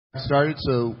Started,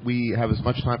 so we have as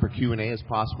much time for Q&A as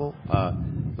possible.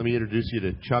 Let me introduce you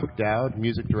to Chuck Dowd,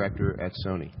 music director at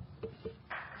Sony.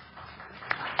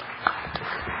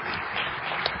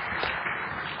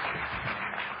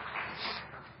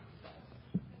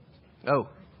 Oh,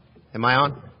 am I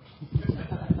on?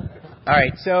 All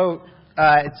right, so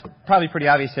it's probably pretty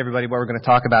obvious to everybody what we're going to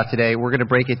talk about today. We're going to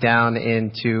break it down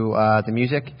into the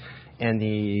music and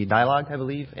the dialogue, I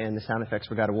believe, and the sound effects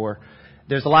for God of War.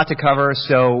 There's a lot to cover,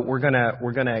 so we're gonna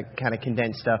kind of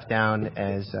condense stuff down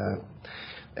as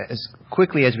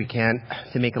quickly as we can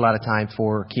to make a lot of time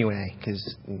for Q&A,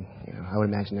 because I would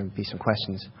imagine there would be some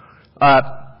questions. We're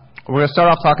gonna start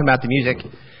off talking about the music.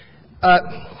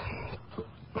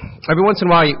 Every once in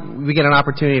a while, we get an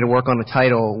opportunity to work on a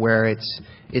title where it's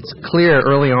clear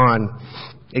early on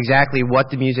exactly what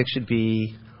the music should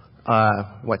be,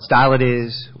 what style it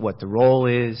is, what the role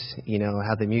is,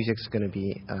 how the music's going to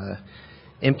be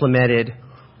implemented.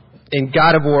 And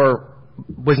God of War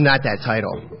was not that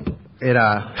title. It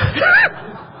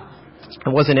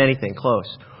wasn't anything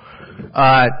close.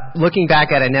 Looking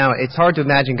back at it now, it's hard to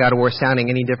imagine God of War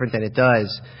sounding any different than it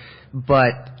does.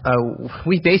 But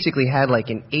we basically had like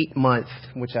an 8-month,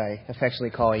 which I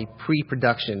affectionately call a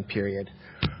pre-production period,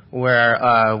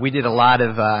 where we did a lot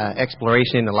of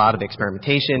exploration, a lot of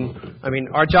experimentation. I mean,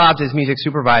 our jobs as music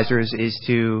supervisors is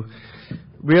to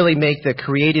really make the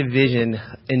creative vision,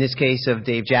 in this case of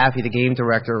Dave Jaffe, the game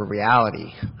director, a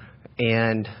reality.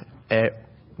 And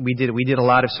we did a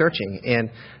lot of searching. And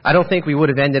I don't think we would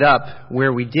have ended up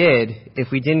where we did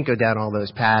if we didn't go down all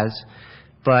those paths.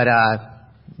 But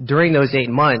during those 8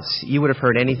 months, you would have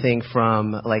heard anything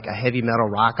from like a heavy metal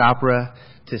rock opera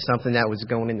to something that was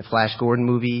going in the Flash Gordon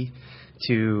movie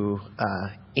to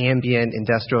ambient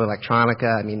industrial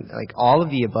electronica. I mean, like all of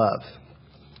the above.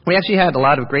 We actually had a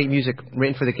lot of great music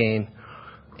written for the game,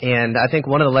 and I think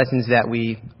one of the lessons that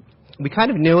we kind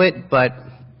of knew it, but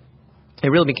it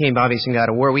really became obvious in God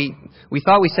of War. We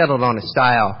thought we settled on a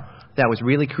style that was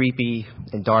really creepy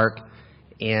and dark,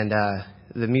 and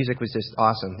the music was just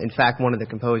awesome. In fact, one of the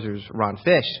composers, Ron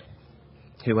Fish,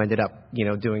 who ended up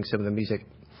doing some of the music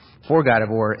for God of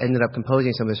War, ended up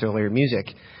composing some of this earlier music.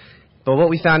 But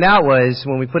what we found out was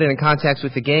when we put it in context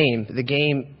with the game,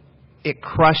 it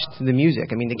crushed the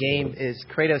music. I mean, the game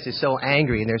Kratos is so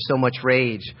angry and there's so much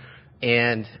rage,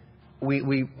 and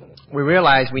we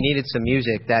realized we needed some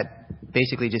music that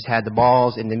basically just had the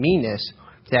balls and the meanness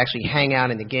to actually hang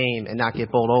out in the game and not get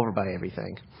bowled over by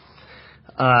everything.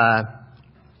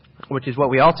 Which is what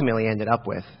we ultimately ended up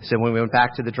with. So when we went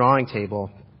back to the drawing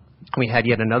table, we had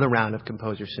yet another round of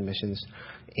composer submissions,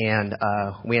 and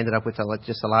we ended up with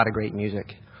just a lot of great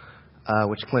music,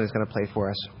 which Clint is going to play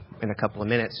for us in a couple of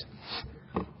minutes.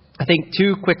 I think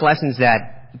 2 quick lessons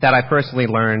that I personally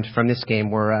learned from this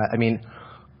game were,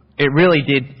 it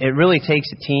really takes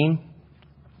a team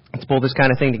to pull this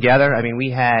kind of thing together. I mean,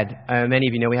 we had, many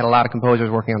of you know, we had a lot of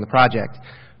composers working on the project,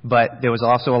 but there was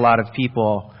also a lot of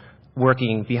people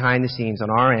working behind the scenes on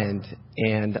our end,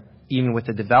 and even with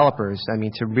the developers,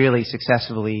 to really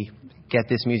successfully get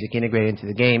this music integrated into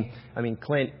the game.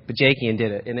 Clint Bajakian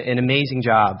did an amazing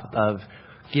job of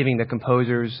giving the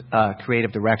composers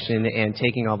creative direction and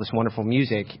taking all this wonderful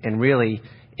music and really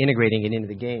integrating it into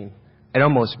the game. It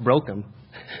almost broke him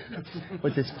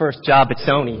with his first job at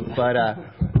Sony,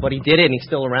 but he did it, and he's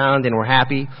still around, and we're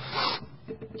happy.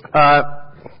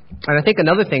 And I think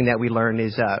another thing that we learned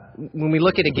is when we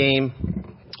look at a game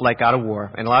like God of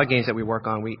War, and a lot of games that we work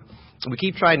on, we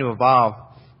keep trying to evolve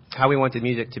how we want the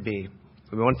music to be.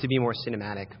 We want it to be more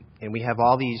cinematic, and we have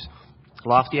all these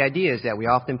lofty ideas that we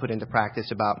often put into practice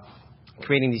about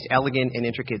creating these elegant and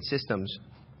intricate systems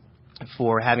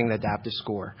for having the adaptive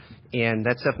score. And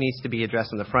that stuff needs to be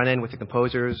addressed on the front end with the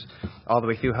composers, all the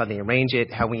way through how they arrange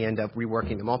it, how we end up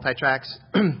reworking the multi-tracks.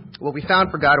 What we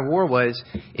found for God of War was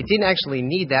it didn't actually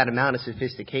need that amount of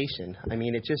sophistication.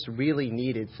 It just really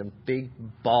needed some big,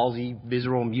 ballsy,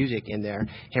 visceral music in there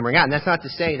hammering out. And that's not to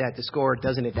say that the score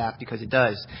doesn't adapt, because it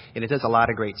does, and it does a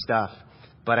lot of great stuff.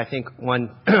 But I think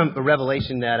a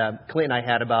revelation that Clint and I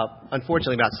had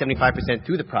unfortunately about 75%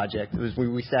 through the project was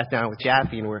when we sat down with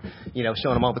Jaffe and we're,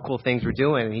 showing him all the cool things we're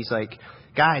doing. And he's like,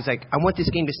 guys, I want this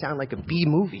game to sound like a B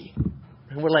movie.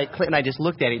 And we're like, Clint and I just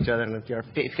looked at each other and our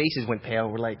faces went pale.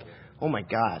 We're like, oh my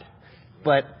God.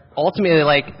 But ultimately,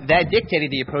 that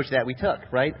dictated the approach that we took,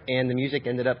 right? And the music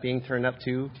ended up being turned up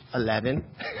to 11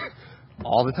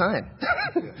 all the time.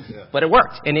 But it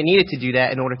worked, and it needed to do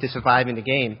that in order to survive in the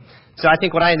game. So I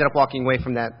think what I ended up walking away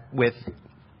from that with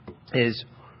is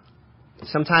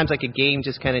sometimes a game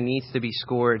just kind of needs to be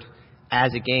scored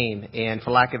as a game. And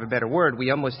for lack of a better word,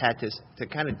 we almost had to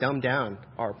kind of dumb down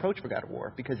our approach for God of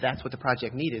War, because that's what the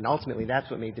project needed, and ultimately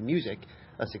that's what made the music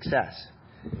a success.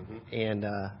 And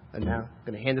now I'm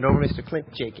going to hand it over to Mr. Clint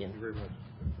Jakin. Thank you very much.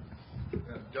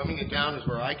 Dumbing it down is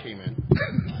where I came in.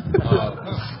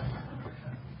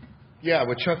 Yeah,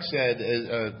 what Chuck said,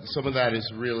 some of that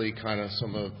is really kind of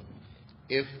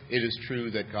if it is true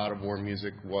that God of War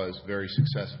music was very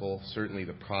successful, certainly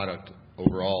the product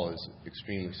overall is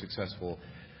extremely successful.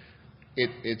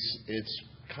 It's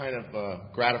kind of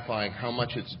gratifying how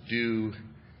much it's due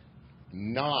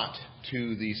not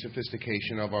to the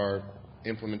sophistication of our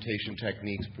implementation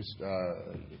techniques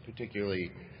particularly,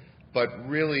 but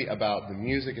really about the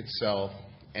music itself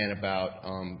and about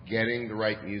getting the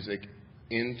right music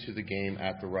into the game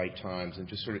at the right times and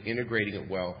just sort of integrating it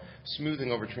well,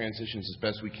 smoothing over transitions as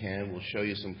best we can. We'll show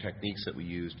you some techniques that we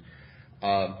used.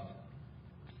 I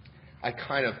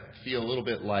kind of feel a little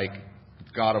bit like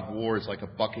God of War is like a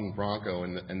bucking bronco,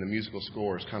 and the musical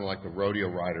score is kind of like the rodeo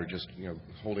rider just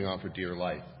holding on for dear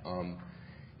life.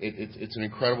 It's an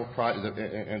incredible project,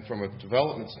 and from a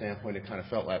development standpoint, it kind of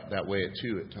felt that way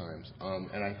too at times.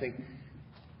 And I think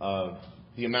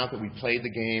the amount that we played the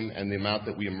game and the amount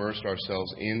that we immersed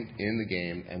ourselves in the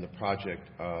game and the project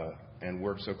and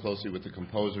worked so closely with the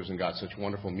composers and got such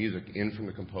wonderful music in from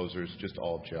the composers just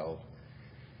all gelled.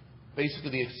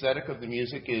 Basically, the aesthetic of the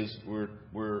music is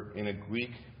we're in a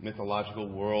Greek mythological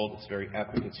world. It's very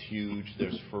epic. It's huge.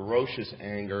 There's ferocious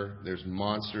anger. There's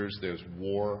monsters. There's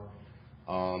war.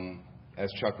 As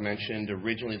Chuck mentioned,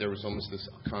 originally there was almost this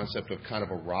concept of kind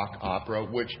of a rock opera,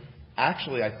 which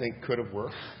actually I think could have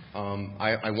worked.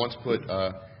 I once put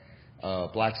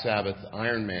Black Sabbath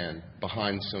Iron Man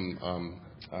behind some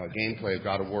gameplay of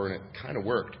God of War, and it kind of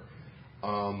worked.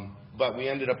 But we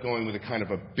ended up going with a kind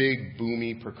of a big,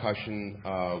 boomy percussion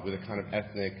with a kind of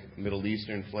ethnic Middle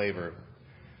Eastern flavor.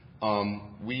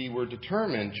 We were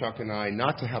determined, Chuck and I,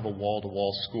 not to have a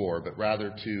wall-to-wall score, but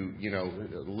rather to,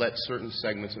 let certain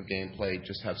segments of gameplay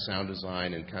just have sound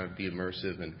design and kind of be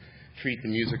immersive and treat the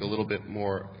music a little bit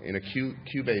more in a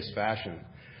cue-based fashion.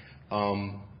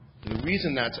 The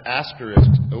reason that's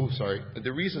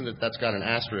the reason that's got an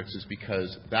asterisk is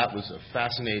because that was a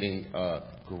fascinating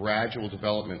gradual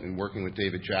development in working with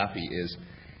David Jaffe. Is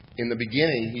in the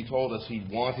beginning he told us he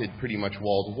wanted pretty much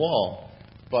wall-to-wall,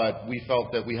 but we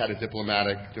felt that we had a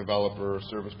diplomatic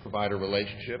developer-service provider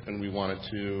relationship, and we wanted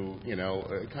to,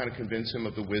 kind of convince him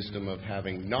of the wisdom of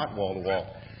having not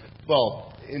wall-to-wall.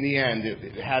 Well, in the end,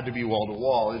 it had to be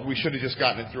wall-to-wall. We should have just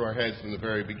gotten it through our heads from the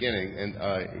very beginning, and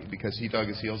because he dug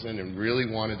his heels in and really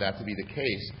wanted that to be the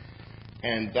case.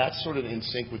 And that's sort of in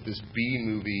sync with this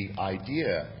B-movie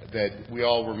idea that we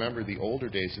all remember the older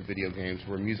days of video games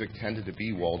where music tended to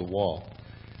be wall-to-wall.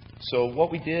 So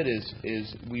what we did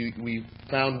is we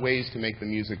found ways to make the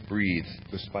music breathe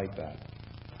despite that.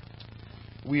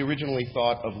 We originally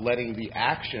thought of letting the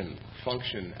action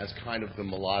function as kind of the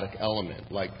melodic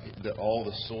element, like all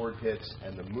the sword hits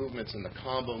and the movements and the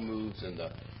combo moves and the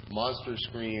monster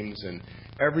screams and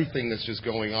everything that's just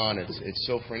going on. It's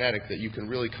so frenetic that you can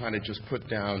really kind of just put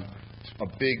down a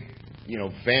big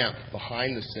vamp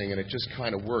behind this thing, and it just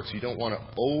kind of works. You don't want to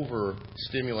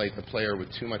overstimulate the player with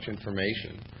too much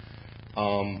information.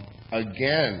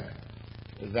 Again,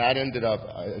 that ended up,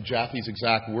 Jaffe's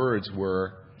exact words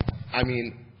were, I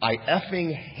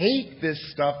effing hate this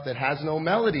stuff that has no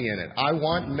melody in it. I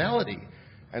want melody.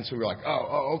 And so we were like,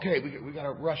 okay, we got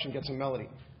to rush and get some melody.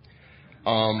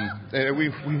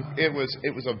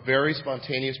 It was a very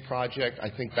spontaneous project. I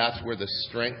think that's where the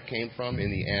strength came from in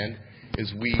the end,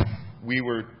 is we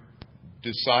were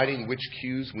deciding which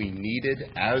cues we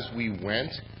needed as we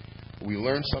went. We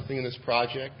learned something in this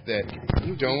project that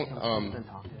don't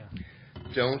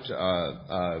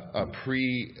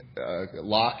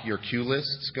pre-lock your cue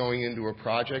lists going into a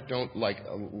project. Don't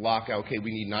lock out, okay,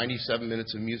 we need 97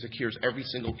 minutes of music. Here's every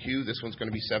single cue. This one's going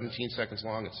to be 17 seconds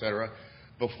long, etc.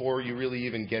 Before you really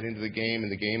even get into the game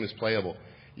and the game is playable.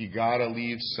 You got to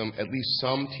leave at least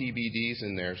some TBDs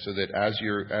in there so that as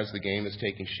the game is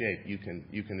taking shape, you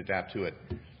can adapt to it.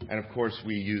 And of course,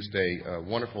 we used a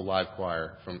wonderful live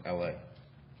choir from LA.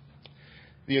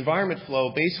 The environment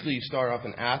flow, basically you start off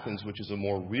in Athens, which is a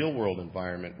more real-world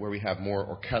environment where we have more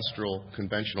orchestral,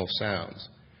 conventional sounds.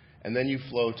 And then you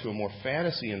flow to a more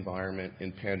fantasy environment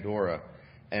in Pandora.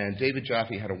 And David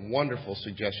Jaffe had a wonderful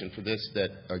suggestion for this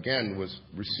that, again, was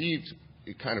received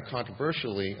kind of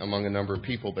controversially among a number of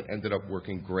people, but ended up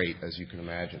working great, as you can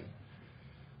imagine.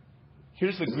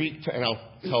 Here's the Greek, and I'll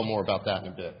tell more about that in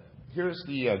a bit. Here's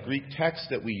the Greek text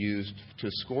that we used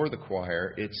to score the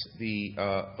choir. It's the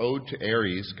Ode to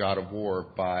Ares, God of War,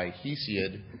 by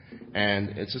Hesiod.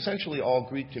 And it's essentially all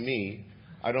Greek to me.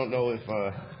 I don't know if...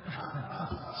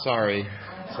 sorry.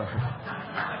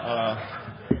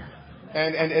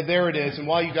 And there it is. And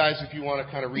while you guys, if you want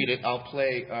to kind of read it, I'll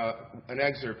play an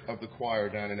excerpt of the choir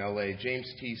down in L.A.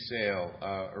 James T. Sale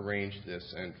arranged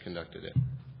this and conducted it.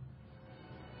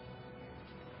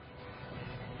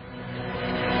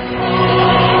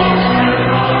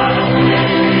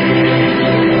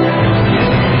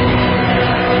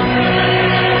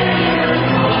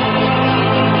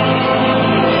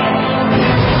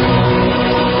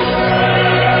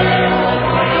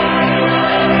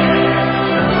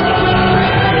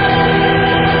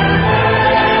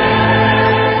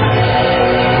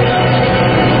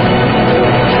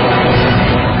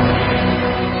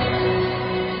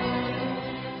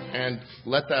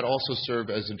 Let that also serve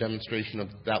as a demonstration of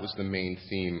that was the main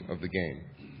theme of the game.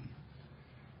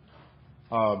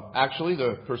 Actually,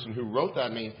 the person who wrote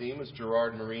that main theme was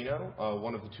Gerard Marino,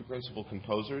 one of the two principal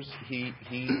composers. He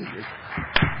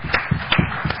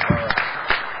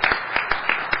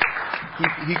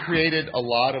created a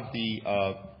lot of the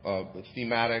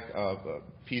thematic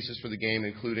pieces for the game,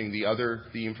 including the other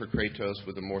theme for Kratos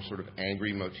with a more sort of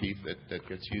angry motif that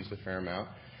gets used a fair amount.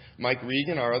 Mike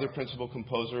Regan, our other principal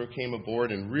composer, came aboard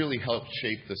and really helped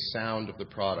shape the sound of the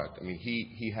product. I mean,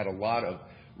 he had a lot of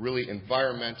really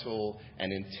environmental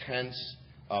and intense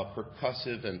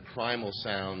percussive and primal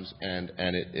sounds, and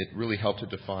it really helped to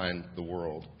define the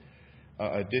world.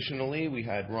 Additionally, we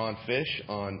had Ron Fish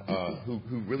on,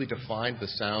 who really defined the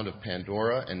sound of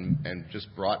Pandora and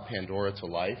just brought Pandora to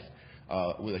life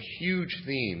with a huge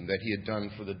theme that he had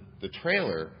done for the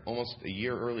trailer almost a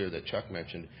year earlier that Chuck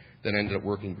mentioned, that ended up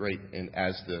working great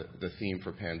as the theme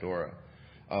for Pandora.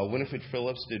 Winifred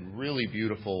Phillips did really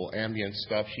beautiful ambient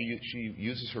stuff. She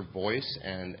uses her voice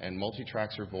and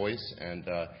multi-tracks her voice and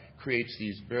creates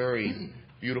these very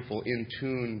beautiful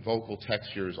in-tune vocal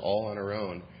textures all on her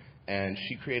own. And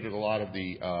she created a lot of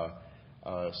the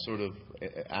sort of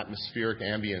atmospheric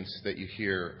ambience that you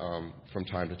hear from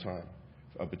time to time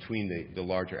between the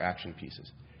larger action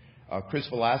pieces. Chris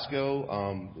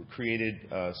Velasco created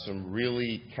some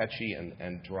really catchy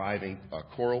and driving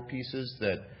choral pieces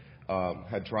that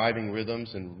had driving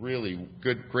rhythms and really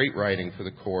great writing for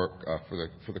the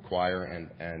choir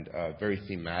and very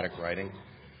thematic writing.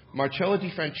 Marcello Di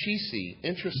Francisci,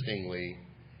 interestingly,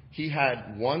 he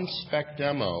had one spec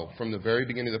demo from the very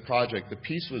beginning of the project. The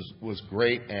piece was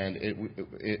great, and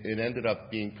it ended up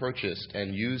being purchased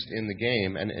and used in the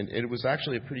game, and it was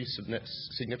actually a pretty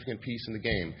significant piece in the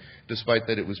game, despite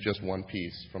that it was just one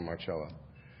piece from Marcello.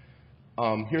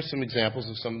 Here's some examples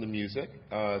of some of the music.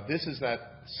 This is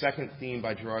that second theme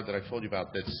by Gerard that I told you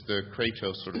about. That's the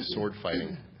Kratos sort of sword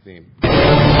fighting theme.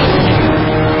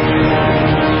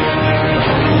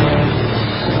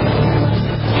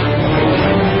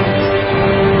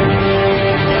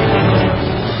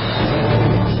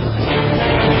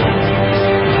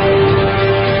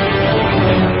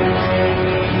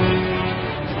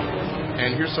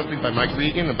 Something by Mike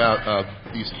Regan about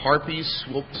these harpies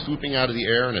swooping out of the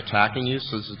air and attacking you.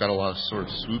 So this has got a lot of sort of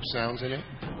swoop sounds in it.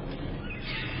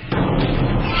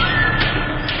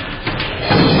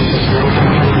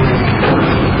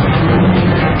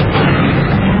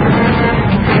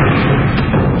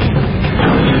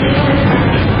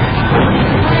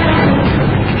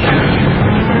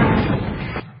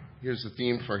 Here's the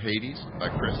theme for Hades by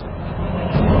Chris.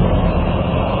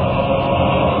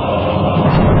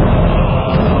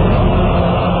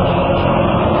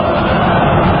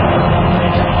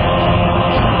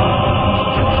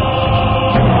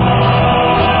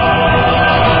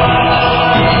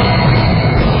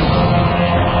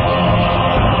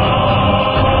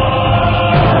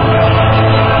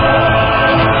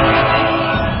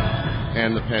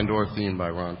 Pandora theme by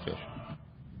Ron Fish.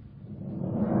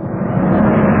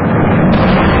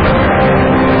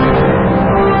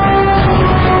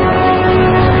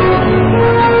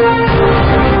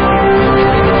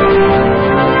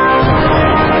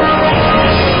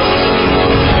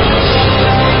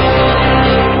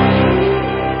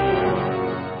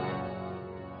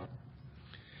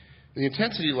 The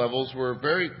intensity levels were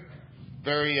very,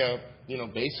 very,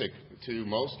 basic to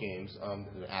most games,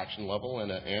 an action level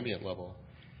and an ambient level.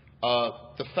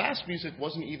 The fast music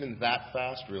wasn't even that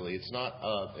fast, really. It's not,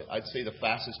 I'd say the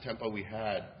fastest tempo we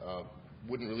had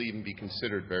wouldn't really even be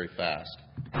considered very fast.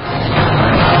 And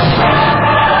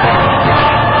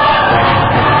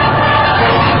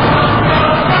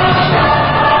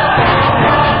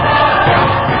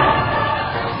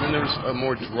then there was a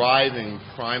more driving,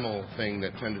 primal thing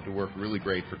that tended to work really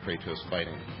great for Kratos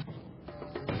fighting.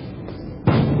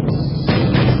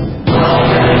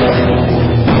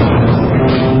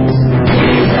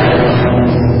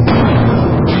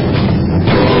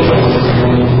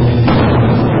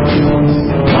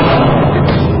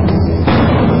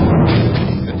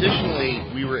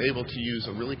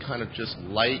 really kind of just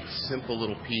light, simple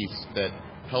little piece that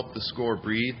helped the score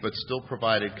breathe, but still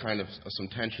provided kind of some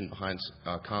tension behind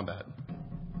combat.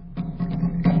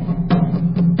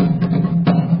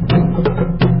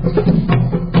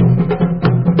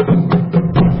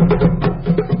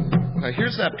 Now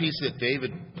here's that piece that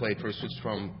David played for us. It's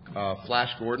from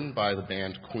Flash Gordon by the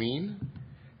band Queen.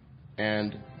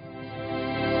 And it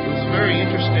was a very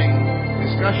interesting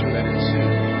discussion that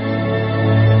ensued.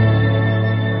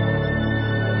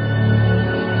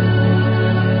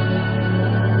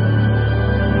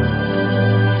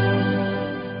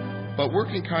 But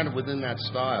working kind of within that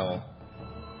style,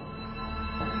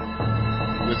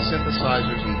 with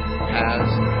synthesizers and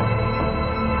pads,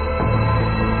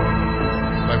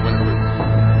 if I went over.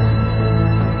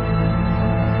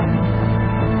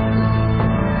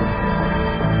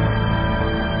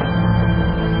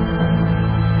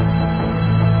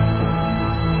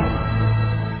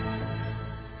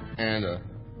 And a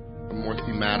more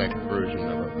thematic version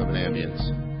of an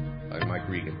ambience by Mike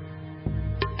Regan.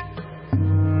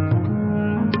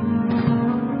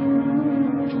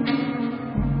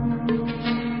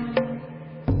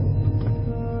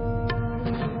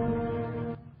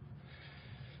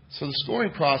 So the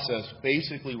scoring process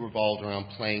basically revolved around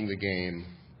playing the game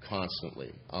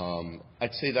constantly.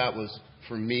 I'd say that was,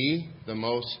 for me, the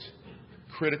most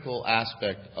critical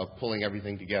aspect of pulling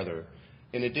everything together.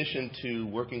 In addition to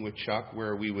working with Chuck,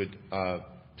 where we would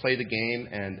play the game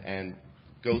and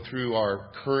go through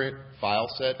our current file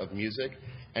set of music,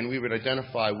 and we would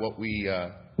identify what we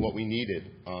needed.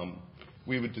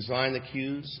 We would design the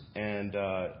cues and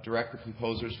direct the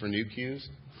composers for new cues.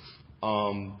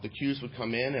 The cues would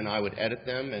come in, and I would edit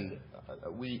them, and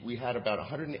we had about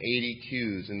 180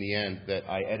 cues in the end that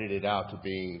I edited out to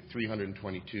being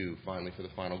 322 finally for the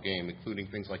final game, including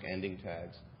things like ending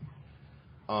tags.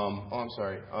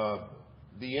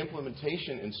 The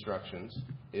implementation instructions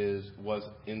was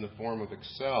in the form of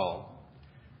Excel,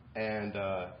 and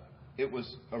it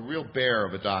was a real bear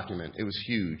of a document. It was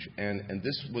huge, and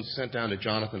this was sent down to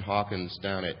Jonathan Hawkins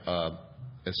down at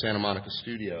Santa Monica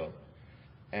studio.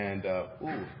 And,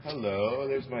 hello,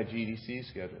 there's my GDC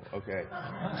schedule. Okay.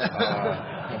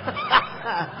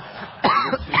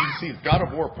 GDC, God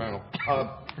of War panel.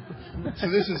 So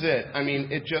this is it. I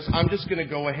mean, I'm just going to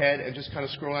go ahead and just kind of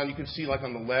scroll down. You can see, like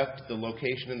on the left, the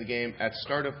location in the game. At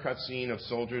start of cutscene of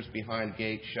soldiers behind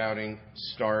gate shouting,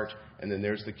 start, and then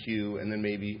there's the cue, and then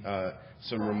maybe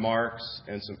some remarks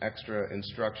and some extra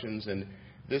instructions. And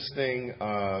this thing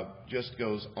just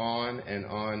goes on and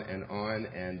on and on,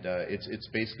 and it's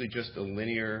basically just a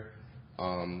linear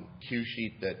cue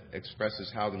sheet that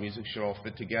expresses how the music should all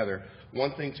fit together.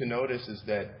 One thing to notice is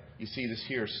that you see this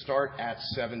here, start at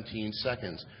 17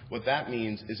 seconds. What that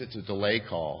means is it's a delay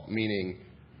call, meaning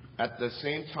at the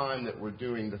same time that we're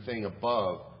doing the thing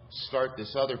above, start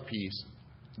this other piece,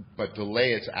 but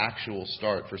delay its actual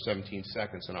start for 17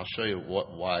 seconds, and I'll show you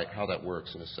how that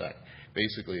works in a sec.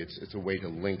 Basically, it's a way to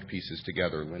link pieces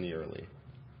together linearly.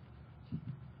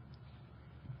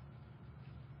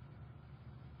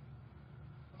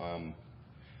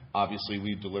 Obviously,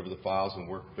 we deliver the files and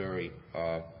work very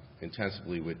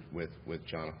intensively with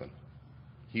Jonathan.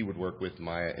 He would work with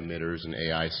Maya emitters and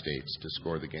AI states to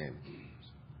score the game.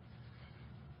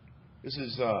 This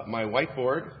is my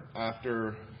whiteboard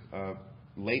after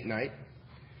late night.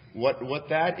 What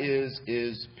that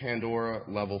is Pandora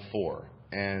Level 4.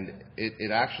 And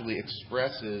it actually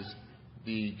expresses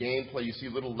the gameplay. You see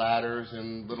little ladders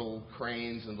and little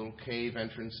cranes and little cave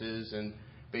entrances, and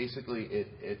basically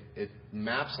it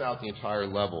maps out the entire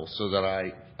level so that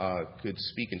I could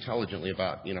speak intelligently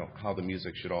about how the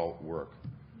music should all work.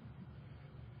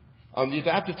 The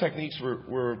adaptive techniques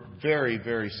were very,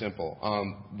 very simple.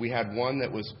 We had one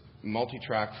that was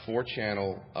multi-track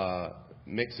 4-channel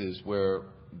mixes where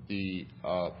the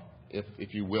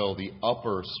if you will, the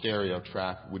upper stereo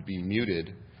track would be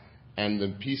muted, and the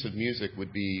piece of music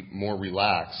would be more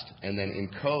relaxed. And then in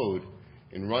code,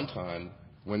 in runtime,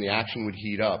 when the action would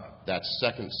heat up, that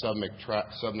second submix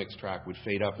track would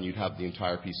fade up, and you'd have the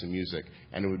entire piece of music,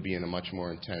 and it would be in a much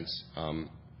more intense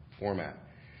format.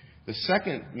 The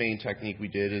second main technique we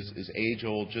did is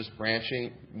age-old, just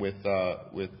branching with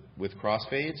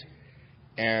crossfades.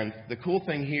 And the cool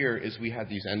thing here is we had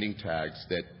these ending tags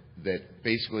that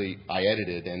basically I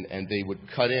edited, and they would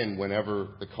cut in whenever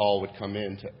the call would come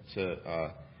in to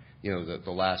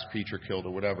the last creature killed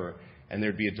or whatever, and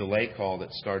there'd be a delay call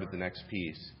that started the next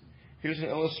piece. Here's an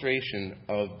illustration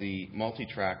of the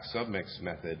multi-track submix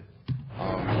method.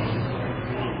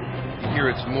 Here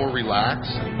it's more relaxed.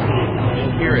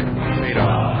 You'll hear it fade up.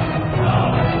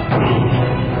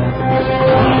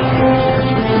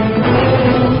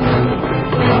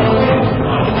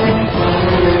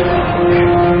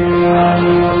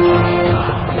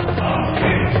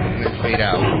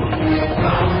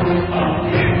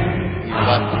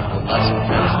 That's the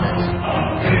space.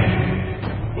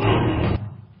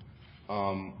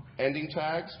 Ending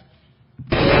tags.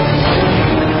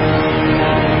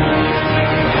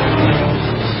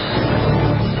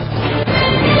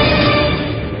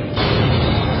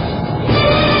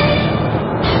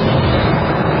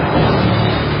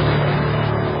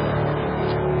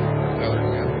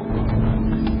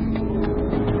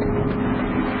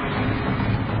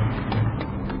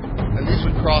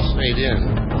 Crossfade in,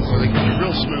 so they can be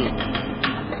real smooth.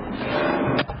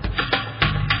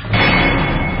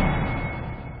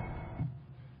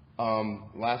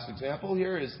 Last example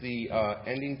here is the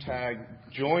ending tag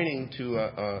joining to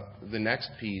the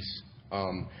next piece.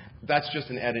 That's just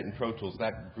an edit in Pro Tools.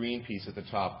 That green piece at the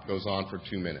top goes on for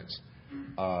 2 minutes.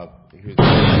 Here's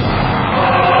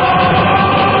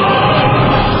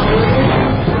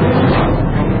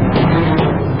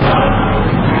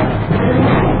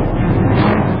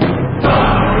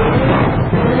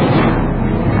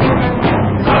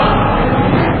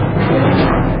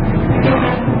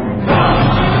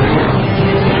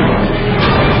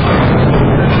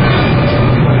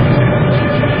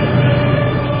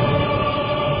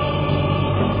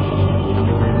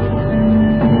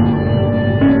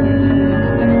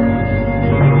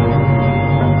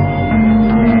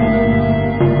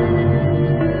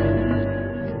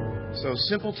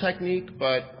simple technique,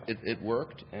 but it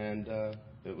worked, and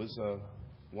it was a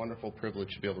wonderful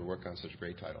privilege to be able to work on such a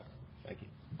great title. Thank you.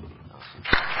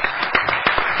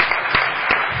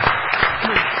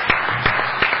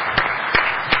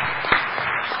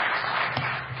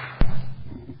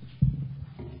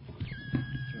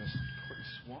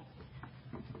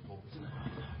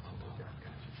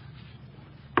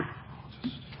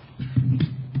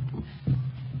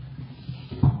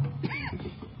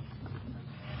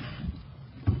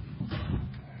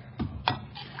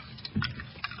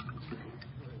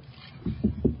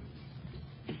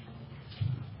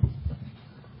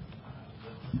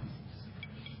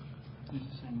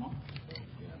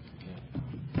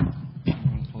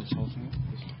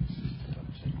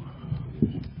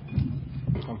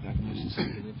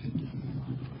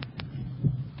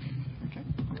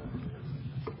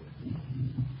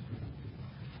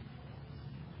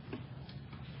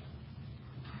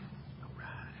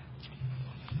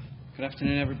 Good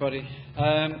afternoon, everybody.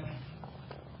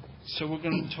 So we're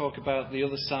going to talk about the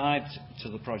other side to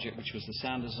the project, which was the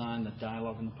sound design, the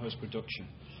dialogue, and the post-production.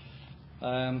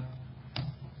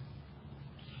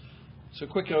 So a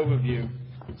quick overview.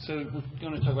 So we're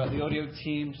going to talk about the audio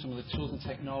team, some of the tools and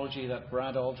technology that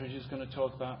Brad Aldridge is going to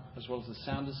talk about, as well as the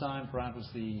sound design. Brad was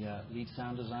the lead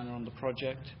sound designer on the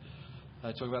project.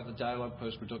 Talk about the dialogue,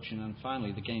 post-production, and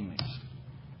finally the game mix.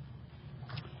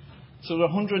 So there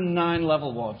are 109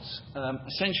 level WADs.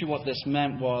 Essentially what this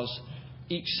meant was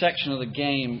each section of the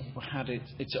game had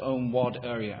its own WAD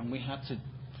area, and we had to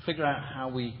figure out how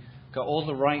we got all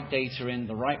the right data in,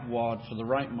 the right WAD for the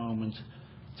right moment,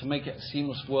 to make it a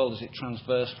seamless world as it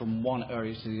transversed from one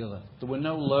area to the other. There were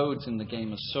no loads in the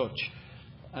game as such.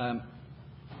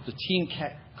 The team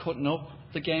kept cutting up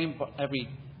the game, but every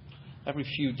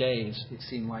few days it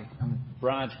seemed like, and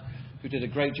Brad, who did a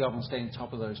great job on staying on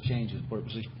top of those changes, but it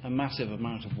was a massive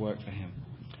amount of work for him.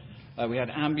 We had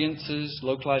ambiances,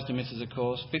 localized emitters, of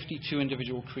course, 52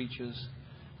 individual creatures,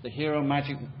 the hero,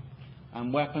 magic,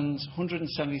 and weapons,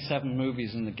 177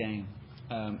 movies in the game.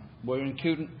 We're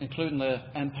including the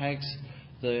MPEGs,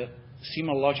 the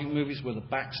SEMA Logic movies were the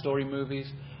backstory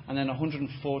movies, and then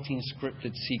 114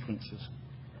 scripted sequences.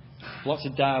 Lots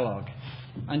of dialogue.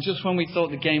 And just when we thought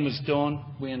the game was done,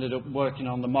 we ended up working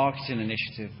on the marketing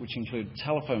initiative, which included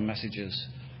telephone messages,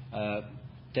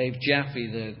 Dave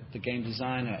Jaffe, the game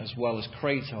designer, as well as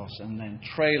Kratos, and then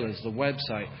trailers, the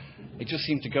website. It just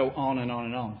seemed to go on and on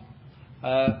and on.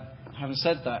 Having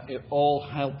said that, it all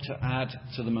helped to add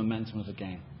to the momentum of the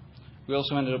game. We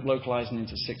also ended up localizing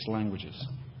into 6 languages.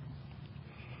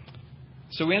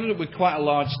 So we ended up with quite a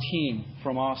large team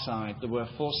from our side. There were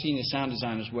 4 senior sound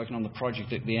designers working on the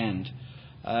project at the end.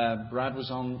 Brad was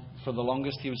on for the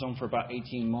longest. He was on for about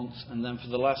 18 months. And then for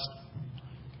the last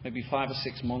maybe 5 or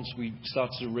 6 months, we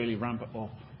started to really ramp it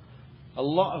up. A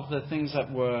lot of the things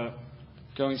that were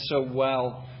going so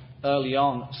well early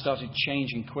on started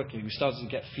changing quickly. We started to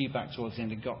get feedback towards the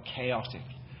end. It got chaotic,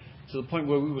 to the point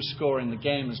where we were scoring the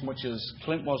game as much as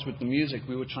Clint was with the music.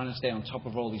 We were trying to stay on top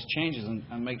of all these changes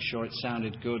and make sure it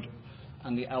sounded good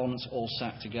and the elements all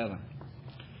sat together.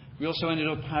 We also ended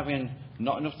up having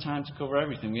not enough time to cover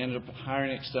everything. We ended up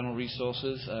hiring external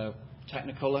resources.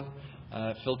 Technicolor,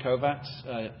 Phil Kovacs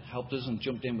helped us and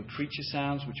jumped in with Creature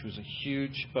Sounds, which was a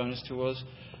huge bonus to us.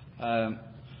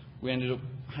 We ended up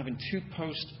having 2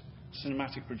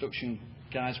 post-cinematic production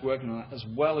guys working on it, as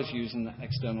well as using the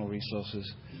external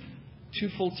resources. 2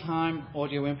 full-time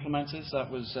audio implementers. That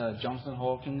was Jonathan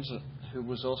Hawkins, who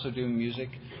was also doing music.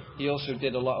 He also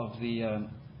did a lot of the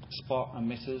spot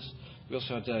emitters. We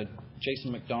also had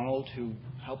Jason McDonald, who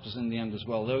helped us in the end as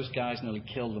well. Those guys nearly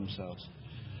killed themselves.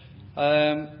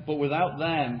 But without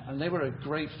them, and they were a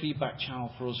great feedback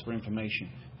channel for us for information,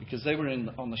 because they were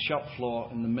on the shop floor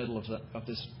in the middle of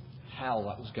this hell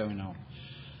that was going on.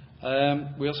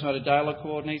 We also had a dialogue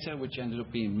coordinator, which ended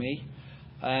up being me,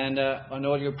 and an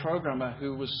audio programmer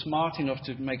who was smart enough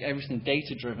to make everything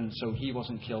data-driven so he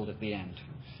wasn't killed at the end.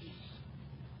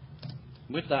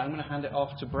 With that, I'm going to hand it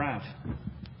off to Brad.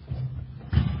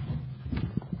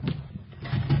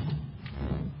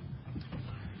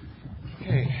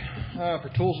 Okay, for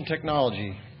tools and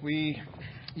technology, we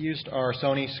used our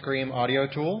Sony Scream audio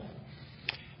tool,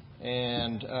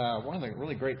 and one of the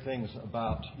really great things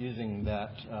about using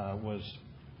that was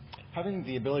having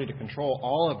the ability to control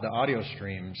all of the audio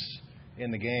streams in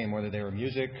the game, whether they were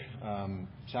music,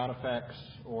 sound effects,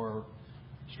 or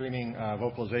streaming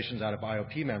vocalizations out of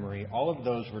IOP memory. All of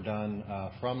those were done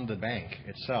from the bank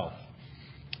itself,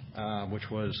 which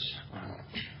was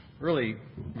really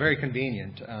very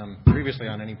convenient. Previously,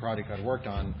 on any project I'd worked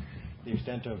on, the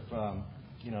extent of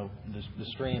the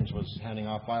streams was handing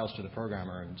off files to the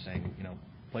programmer and saying,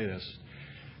 play this.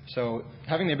 So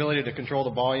having the ability to control the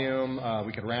volume,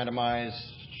 we could randomize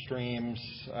streams.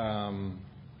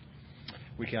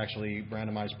 We could actually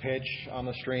randomize pitch on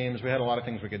the streams. We had a lot of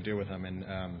things we could do with them, and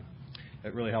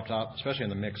it really helped out, especially in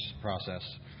the mix process.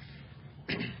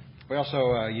 We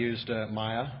also used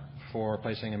Maya for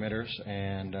placing emitters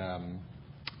and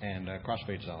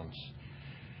crossfade zones,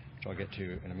 which I'll get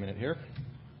to in a minute here.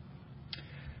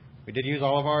 We did use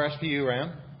all of our SPU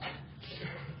RAM,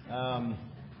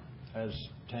 as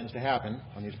tends to happen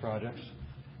on these projects.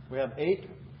 We have 8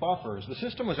 buffers. The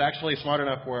system was actually smart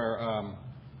enough where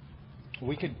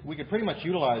we could pretty much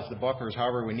utilize the buffers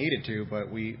however we needed to, but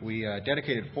we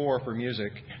dedicated 4 for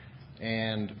music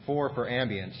and 4 for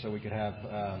ambience, so we could have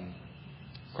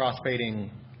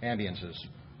cross-fading ambiences.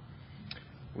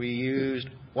 We used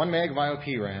 1 meg of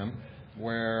IOP RAM,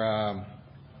 where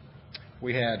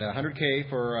we had 100K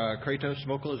for Kratos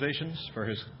vocalizations, for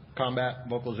his combat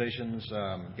vocalizations,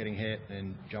 getting hit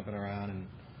and jumping around and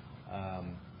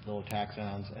little attack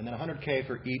sounds, and then 100K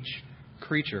for each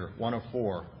creature, 1 of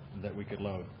 4, that we could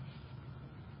load.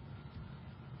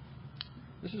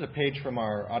 This is a page from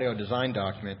our audio design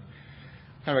document,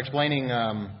 kind of explaining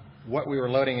what we were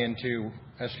loading into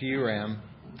SPU RAM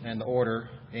and the order,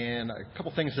 and a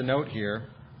couple things to note here.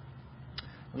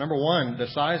 Number one, the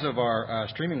size of our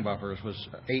streaming buffers was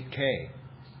 8K,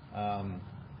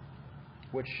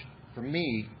 which for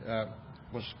me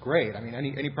was great. I mean,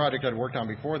 any project I'd worked on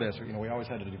before this, we always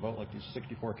had to devote like these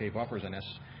 64K buffers in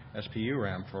SPU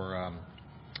RAM for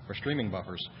streaming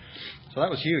buffers. So that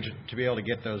was huge to be able to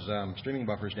get those streaming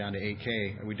buffers down to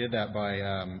 8K. We did that by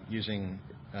using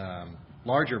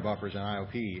larger buffers in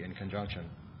IOP in conjunction.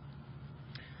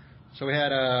 So we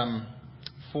had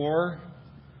 4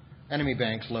 enemy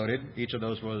banks loaded. Each of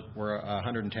those were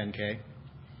 110K.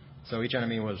 So each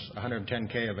enemy was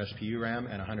 110K of SPU RAM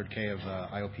and 100K of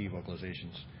IOP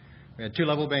vocalizations. We had 2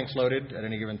 level banks loaded at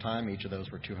any given time. Each of those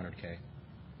were 200K.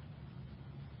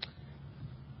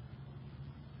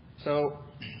 So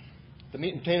the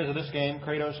meat and potatoes of this game,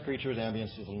 Kratos, creatures,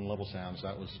 ambiences, and level sounds.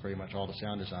 That was pretty much all the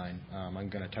sound design. I'm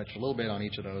going to touch a little bit on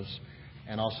each of those,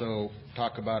 and also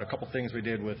talk about a couple things we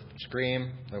did with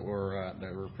Scream that were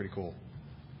pretty cool.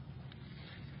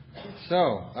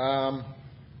 So, I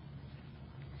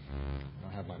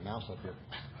have my mouse up here.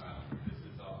 This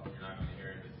is all, you're not going to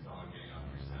hear it, this is all I'm getting off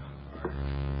your sound card.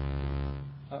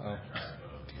 Uh-oh.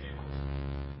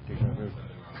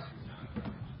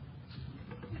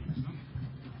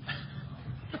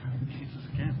 Jesus,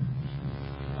 again.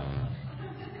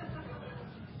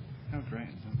 How great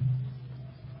is that?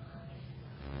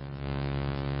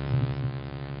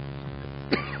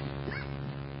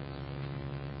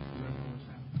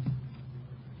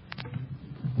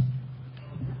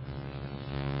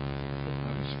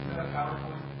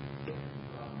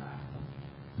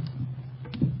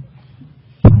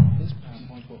 This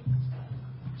PowerPoint book.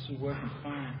 This is working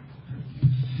fine.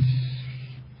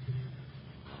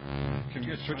 Can you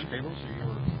guys switch cables?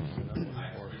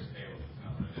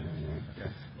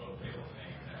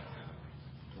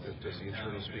 Does the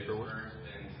internal speaker work?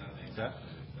 Is that?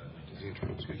 Does the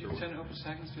internal Could speaker you work? turn it up a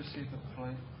second to see if it'll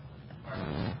play?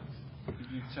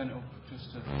 Could you turn it up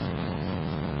just to...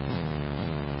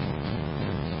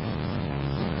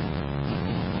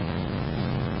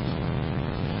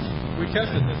 We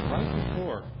tested this right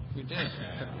before We did.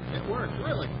 It worked,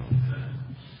 really.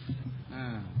 Oh,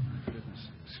 my goodness.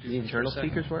 Excuse The me for a internal second.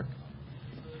 speakers work?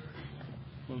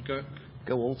 We'll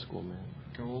Go old school, man.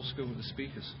 go old school with the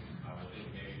speakers.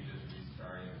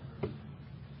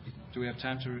 Do we have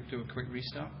time to do a quick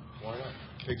restart? Why not?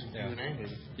 Take some Q&A, maybe.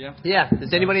 Yeah. Yeah.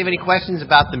 Does anybody have any questions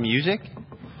about the music?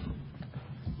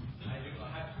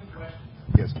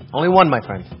 Yes. Only one, my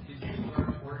friend.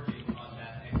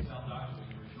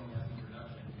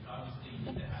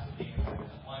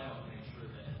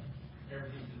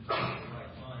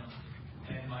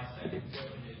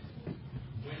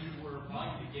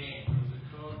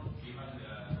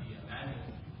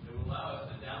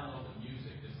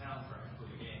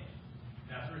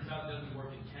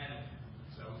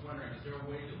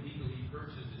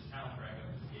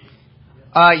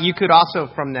 You could also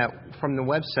from the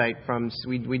website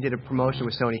we did a promotion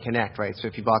with Sony Connect, right? So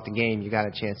if you bought the game, you got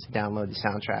a chance to download the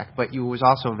soundtrack, but it was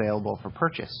also available for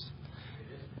purchase.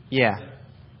 Yeah.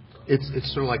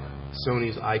 It's sort of like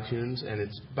Sony's iTunes, and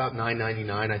it's about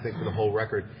 $9.99, I think, for the whole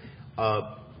record.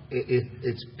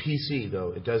 It's PC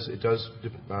though.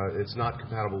 It's not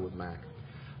compatible with Mac.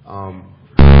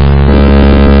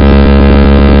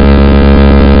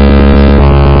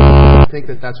 I think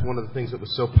that's one of the things that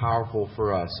was so powerful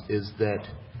for us is that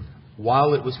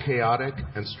while it was chaotic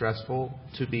and stressful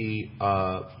to be,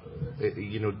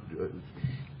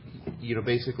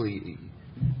 basically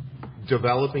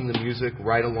developing the music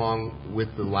right along with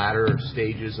the latter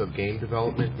stages of game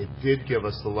development, it did give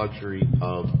us the luxury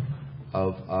of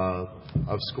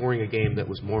scoring a game that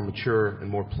was more mature and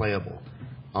more playable.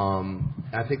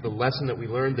 I think the lesson that we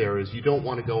learned there is you don't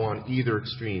want to go on either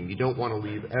extreme. You don't want to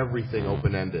leave everything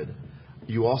open-ended.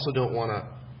 You also don't want to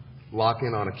lock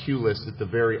in on a queue list at the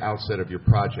very outset of your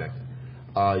project.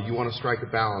 You want to strike a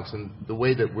balance, and the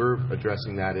way that we're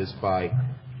addressing that is by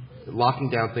locking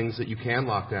down things that you can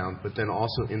lock down, but then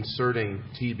also inserting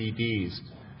TBDs,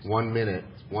 1 minute,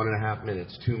 1.5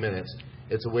 minutes, 2 minutes.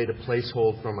 It's a way to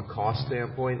placehold from a cost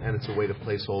standpoint, and it's a way to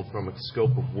placehold from a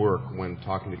scope of work when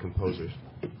talking to composers.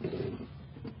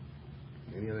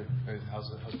 Any other? How's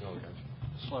it going, guys?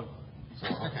 Slow.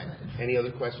 Okay. Any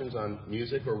other questions on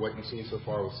music or what you've seen so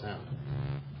far with sound?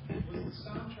 Was the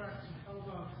soundtrack to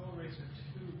Hellbound Hellraiser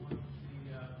 2 one of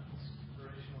the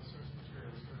inspirational source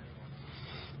materials for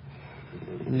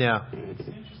anyone? No. It's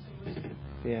an interesting listen.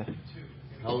 Yeah.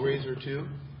 Hellraiser 2?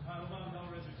 Hellbound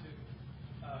Hellraiser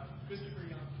 2. Christopher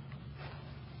Young.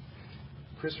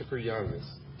 Christopher Young is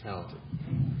talented.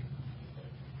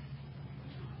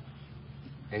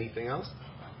 Anything else?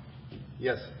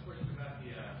 Yes. Question about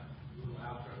the little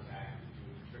outro tag that you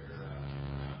would trigger a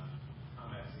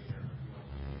comment scene or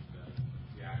the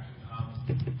reaction. I'm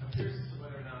curious as to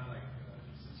whether or not,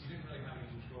 since you didn't really have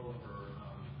any control over,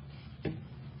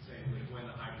 say, when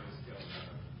the Hydra was killed,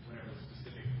 whenever the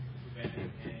specific event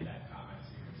in that comment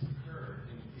sequence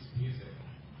occurred in the piece of music,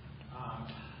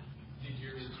 did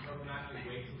your program actually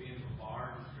wait till the end of the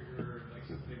bar to trigger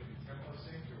something tempo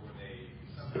sync, or were they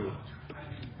somehow?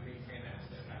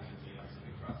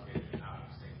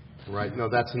 Right. No,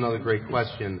 that's another great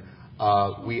question.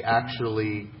 We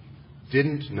actually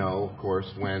didn't know, of course,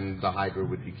 when the Hydra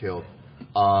would be killed.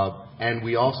 And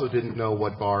we also didn't know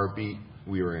what bar beat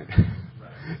we were in.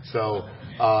 So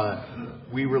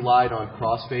we relied on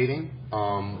crossfading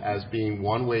as being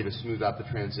one way to smooth out the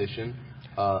transition.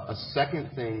 A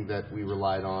second thing that we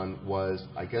relied on was,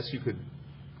 I guess you could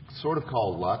sort of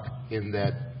call luck, in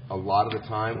that a lot of the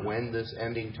time when this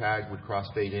ending tag would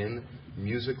crossfade in,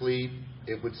 musically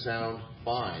it would sound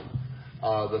fine.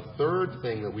 The third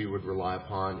thing that we would rely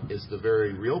upon is the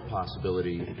very real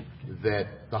possibility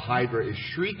that the Hydra is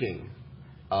shrieking,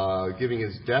 giving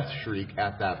his death shriek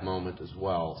at that moment as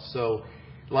well. So,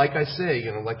 like I say,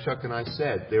 like Chuck and I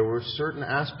said, there were certain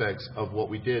aspects of what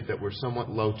we did that were somewhat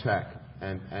low tech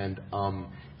and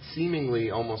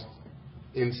seemingly almost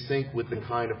in sync with the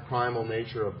kind of primal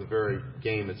nature of the very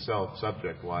game itself,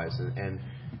 subject-wise, and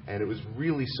it was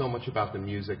really so much about the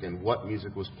music and what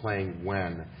music was playing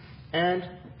when. And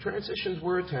transitions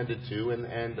were attended to,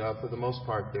 and for the most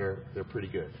part, they're pretty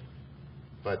good.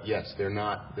 But yes, they're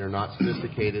not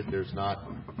sophisticated. There's not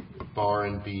bar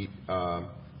and beat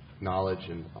knowledge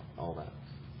and all that.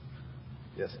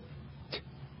 Yes.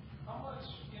 How much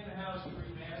in-house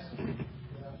remastering do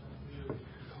you have to do?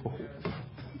 All these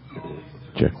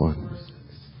Check one. sources,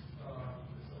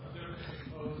 different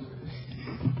composers,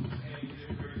 and you did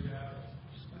a great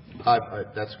job.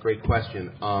 That's a great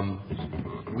question.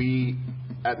 We,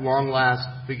 at long last,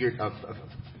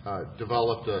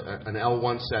 developed an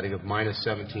L1 setting of minus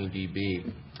 17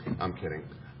 dB. I'm kidding.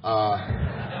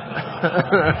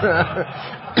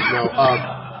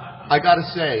 I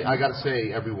gotta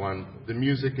say, everyone, the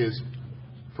music is,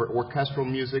 for orchestral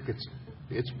music,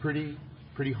 it's pretty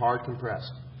hard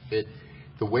compressed. The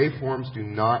waveforms do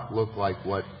not look like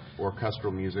what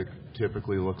orchestral music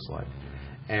typically looks like.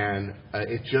 And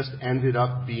it just ended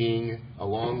up being,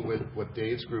 along with what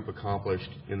Dave's group accomplished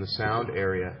in the sound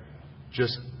area,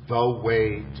 just the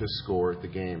way to score the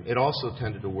game. It also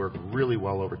tended to work really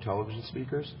well over television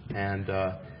speakers. And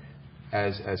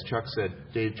as Chuck said,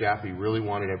 Dave Jaffe really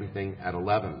wanted everything at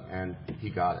 11, and he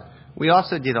got it. We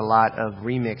also did a lot of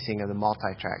remixing of the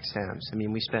multi-track sounds. I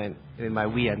mean,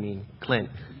 Clint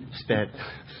spent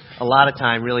a lot of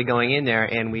time really going in there,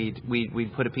 and we'd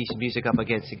put a piece of music up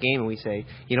against the game, and we'd say,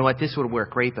 you know what, this would work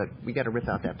great, but we got to rip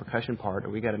out that percussion part, or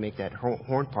we got to make that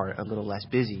horn part a little less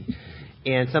busy.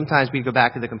 And sometimes we'd go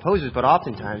back to the composers, but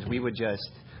oftentimes we would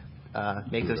just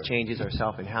make those changes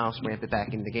ourselves in-house, ramp it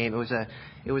back into the game.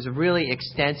 It was a really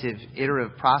extensive,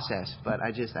 iterative process, but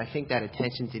I think that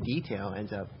attention to detail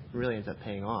ends up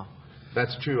paying off.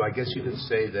 That's true. I guess you could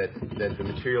say that the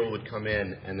material would come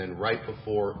in, and then right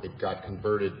before it got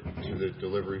converted to the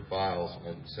delivery files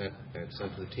and sent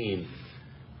to the team,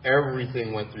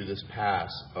 everything went through this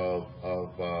pass of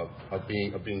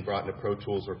being brought into Pro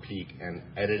Tools or Peak and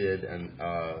edited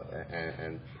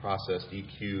and processed,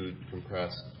 EQ'd,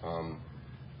 compressed,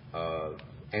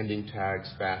 ending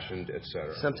tags, fashioned,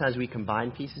 etc. Sometimes we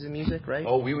combine pieces of music, right?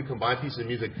 Oh, we would combine pieces of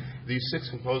music. These 6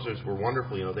 composers were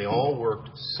wonderful. You know, they all worked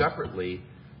separately,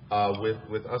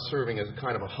 with us serving as a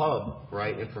kind of a hub,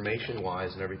 right,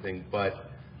 information-wise and everything. But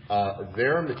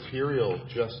their material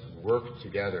just worked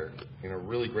together in a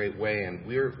really great way. And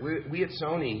we at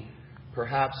Sony,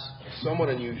 perhaps somewhat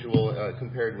unusual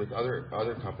compared with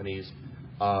other companies,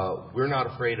 we're not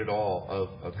afraid at all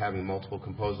of having multiple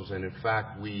composers. And in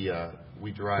fact, we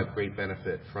derive great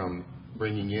benefit from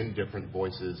bringing in different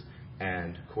voices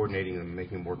and coordinating them and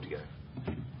making them work together.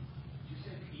 Did you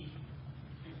say Peak?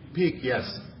 Peak,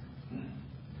 yes.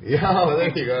 Yeah, there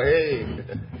you go. Hey.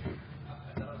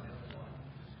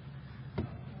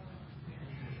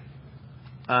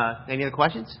 Any other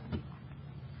questions?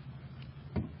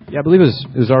 Yeah, I believe it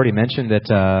was already mentioned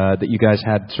that you guys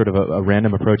had sort of a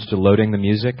random approach to loading the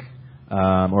music,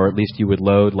 or at least you would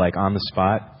load like on the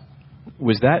spot.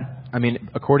 Was that? I mean,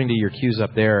 according to your cues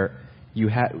up there,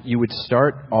 you would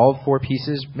start all 4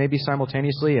 pieces maybe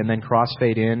simultaneously and then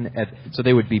crossfade in, so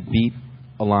they would be beat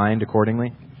aligned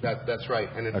accordingly? That's right.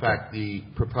 And in fact, the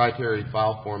proprietary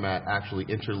file format actually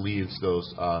interleaves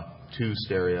those 2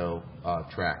 stereo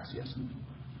tracks, yes.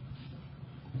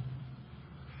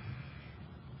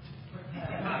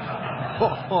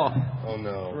 Oh,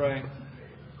 no. Right.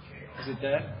 Is it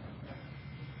there?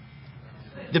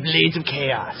 The Blades of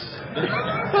Chaos.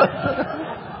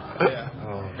 Yeah.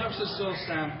 That's the source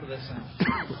sound for this sound.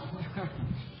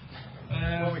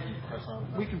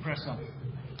 We can press on.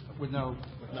 With no.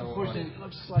 Unfortunately,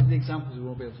 looks like the examples we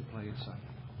won't be able to play inside.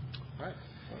 Right.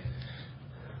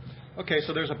 Okay,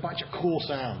 so there's a bunch of cool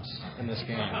sounds in this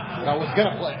game that I was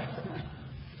going to play.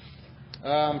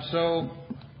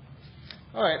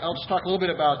 All right, I'll just talk a little bit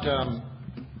about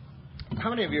how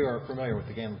many of you are familiar with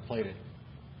the game and played it?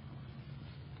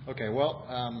 Okay, well,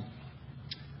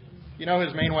 you know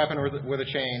his main weapon were the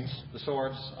chains, the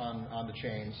swords on the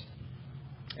chains.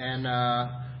 And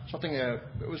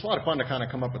it was a lot of fun to kind of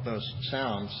come up with those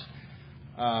sounds.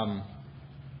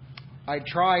 I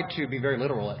tried to be very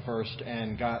literal at first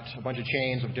and got a bunch of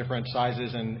chains of different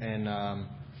sizes and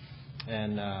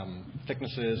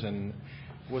thicknesses, and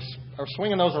I was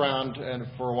swinging those around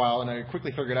for a while, and I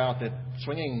quickly figured out that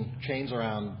swinging chains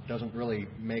around doesn't really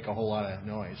make a whole lot of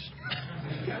noise.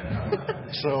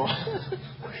 So,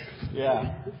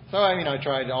 yeah. So, I mean, I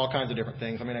tried all kinds of different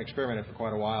things. I mean, I experimented for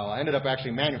quite a while. I ended up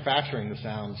actually manufacturing the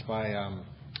sounds by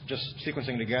just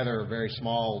sequencing together very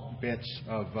small bits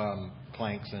of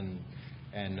clanks and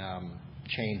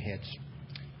chain hits.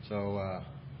 So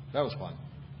that was fun.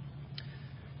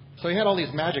 So he had all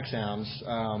these magic sounds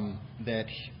that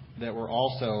were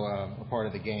also a part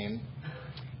of the game.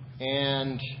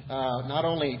 And not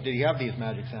only did he have these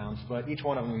magic sounds, but each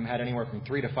one of them had anywhere from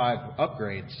 3 to 5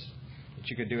 upgrades that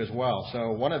you could do as well.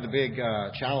 So one of the big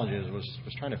challenges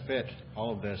was trying to fit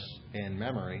all of this in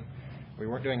memory. We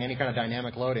weren't doing any kind of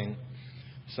dynamic loading,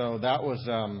 so that was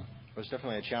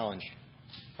definitely a challenge.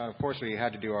 Of course, we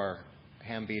had to do our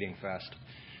ham beating fest.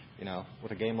 You know,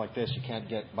 with a game like this, you can't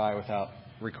get by without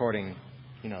recording,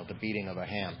 the beating of a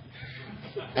ham.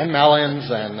 And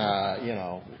melons and,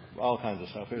 all kinds of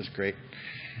stuff. It was great.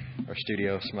 Our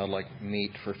studio smelled like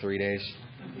meat for 3 days.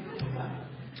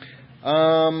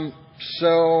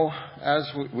 So,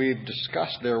 as we've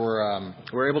discussed, we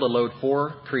were able to load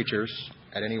 4 creatures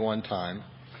at any one time.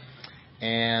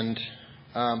 And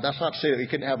that's not to say that we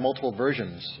couldn't have multiple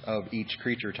versions of each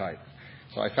creature type.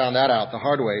 So I found that out the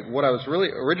hard way. What I was really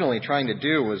originally trying to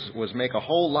do was make a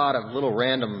whole lot of little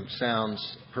random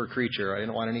sounds per creature. I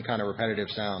didn't want any kind of repetitive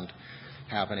sound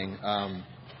happening.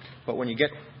 But when you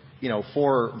get,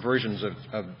 4 versions of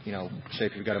say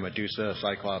if you've got a Medusa, a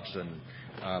Cyclops, and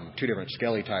 2 different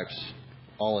Skelly types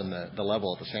all in the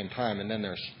level at the same time, and then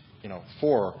there's,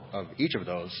 4 of each of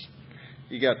those,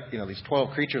 you get, these 12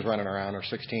 creatures running around, or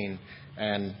 16,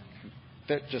 and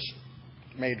that just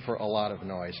made for a lot of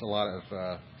noise, a lot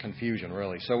of confusion,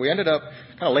 really. So we ended up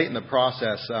kind of late in the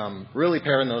process really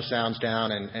paring those sounds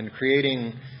down and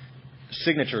creating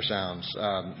signature sounds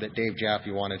that Dave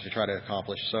Jaffe wanted to try to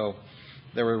accomplish. So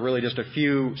there were really just a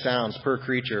few sounds per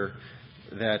creature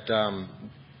that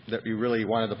you really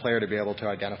wanted the player to be able to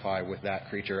identify with that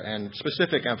creature, and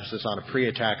specific emphasis on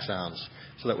pre-attack sounds,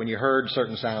 so that when you heard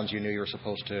certain sounds, you knew you were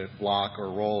supposed to block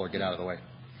or roll or get out of the way.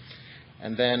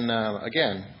 And then,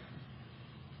 again,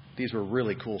 these were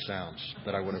really cool sounds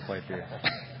that I would have played for you.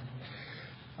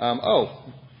 A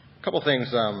couple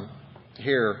things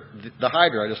here. The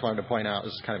Hydra, I just wanted to point out,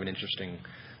 this is kind of an interesting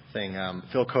thing.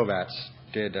 Phil Kovacs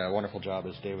did a wonderful job,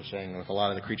 as Dave was saying, with a lot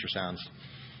of the creature sounds.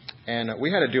 And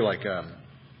we had to do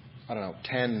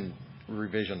 10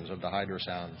 revisions of the Hydra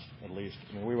sounds, at least.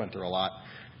 I mean, we went through a lot.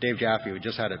 Dave Jaffe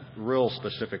just had a real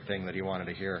specific thing that he wanted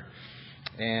to hear.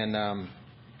 And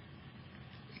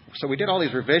so we did all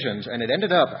these revisions, and it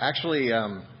ended up actually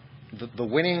the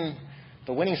winning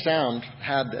sound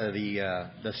had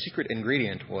the secret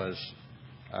ingredient was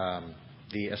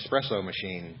the espresso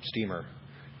machine steamer,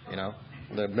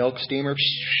 the milk steamer.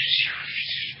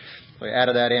 We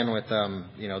added that in with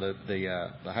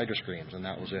the Hydra screams, and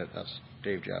that was it. That's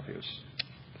Dave Jaffe.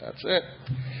 That's it.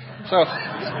 So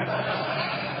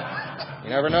you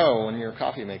never know when your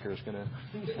coffee maker is going to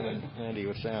come in handy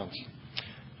with sounds.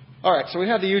 All right, so we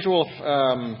had the usual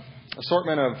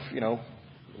assortment of,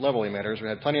 level emitters. We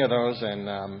had plenty of those, and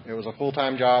it was a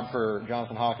full-time job for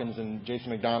Jonathan Hawkins and Jason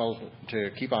McDonald to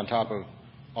keep on top of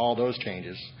all those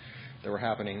changes that were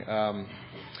happening.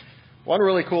 One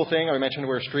really cool thing, I mentioned we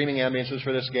were streaming ambiences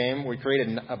for this game. We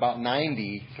created about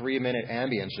 90 3-minute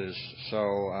ambiences,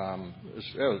 so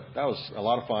that was a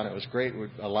lot of fun. It was great. It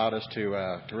allowed us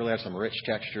to really have some rich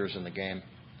textures in the game.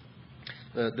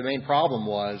 The main problem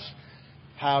was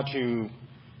how to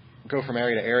go from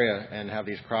area to area and have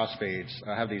these crossfades,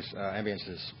 have these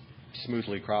ambiences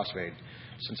smoothly crossfade.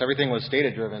 Since everything was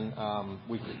data-driven,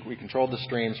 we controlled the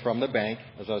streams from the bank,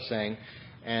 as I was saying,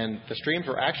 and the streams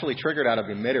were actually triggered out of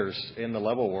emitters in the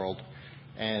level world,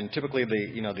 and typically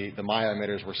the Maya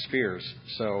emitters were spheres,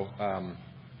 so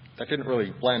that didn't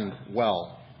really blend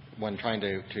well when trying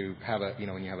to have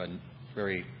when you have a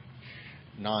very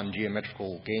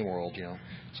non-geometrical game world,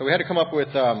 So we had to come up with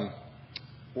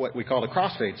what we call the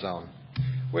crossfade zone,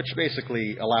 which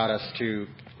basically allowed us to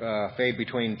fade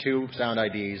between 2 sound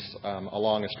IDs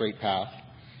along a straight path.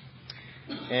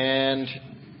 And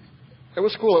it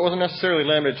was cool. It wasn't necessarily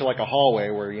limited to a hallway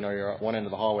where you're at one end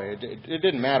of the hallway. It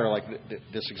didn't matter.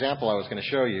 This example I was going to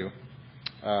show you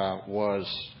was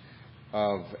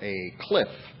of a cliff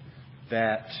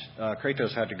that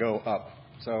Kratos had to go up.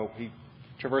 So he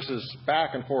traverses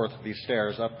back and forth these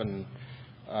stairs up and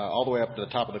all the way up to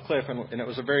the top of the cliff, and it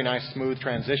was a very nice, smooth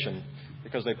transition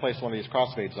because they placed one of these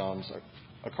crossfade zones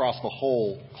across the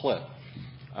whole cliff.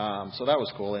 So that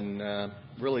was cool and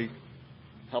really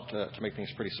helped to make things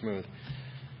pretty smooth.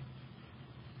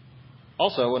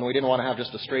 Also, when we didn't want to have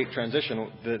just a straight transition,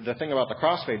 the thing about the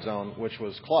crossfade zone, which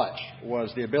was clutch,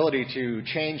 was the ability to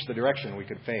change the direction we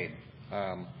could fade.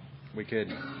 We could,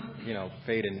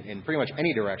 fade in pretty much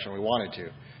any direction we wanted to.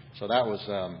 So that was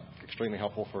extremely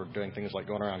helpful for doing things like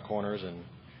going around corners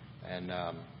and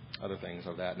other things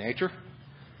of that nature.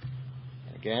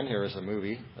 And again, here is a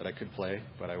movie that I could play,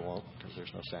 but I won't because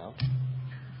there's no sound.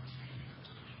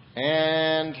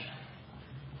 And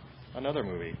another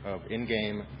movie of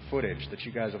in-game footage that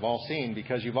you guys have all seen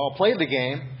because you've all played the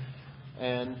game.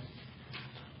 And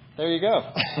there you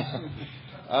go.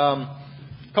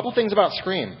 A couple things about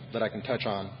Scream that I can touch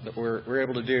on that we're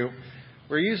able to do.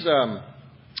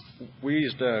 We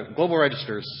used global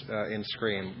registers in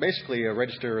Scream. Basically, a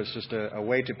register is just a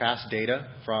way to pass data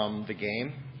from the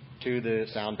game to the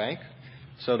sound bank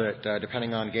so that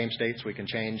depending on game states, we can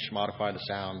change, modify the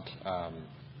sound,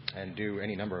 and do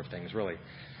any number of things, really.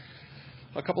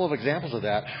 A couple of examples of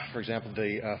that, for example,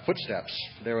 the footsteps.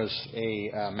 There was a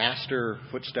master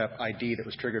footstep ID that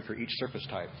was triggered for each surface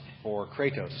type for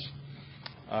Kratos.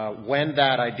 When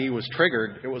that ID was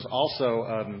triggered, it was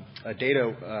also a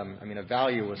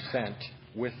value was sent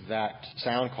with that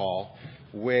sound call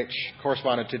which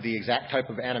corresponded to the exact type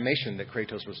of animation that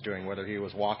Kratos was doing, whether he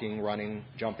was walking, running,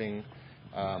 jumping,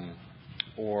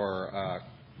 or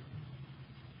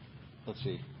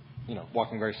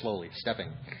walking very slowly, stepping.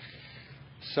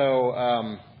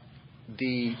 So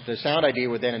the sound ID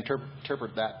would then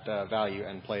interpret that value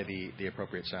and play the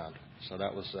appropriate sound. So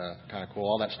that was kind of cool.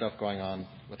 All that stuff going on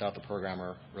without the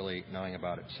programmer really knowing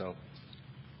about it. So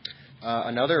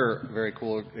another very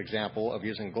cool example of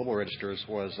using global registers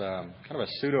was kind of a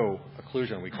pseudo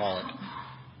occlusion, we call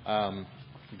it.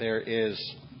 There is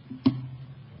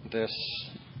this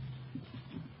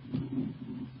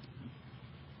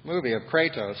movie of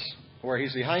Kratos where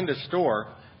he's behind a store.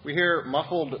 We hear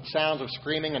muffled sounds of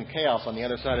screaming and chaos on the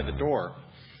other side of the door.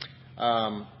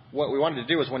 What we wanted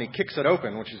to do is when he kicks it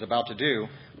open, which he's about to do,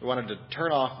 we wanted to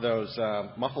turn off those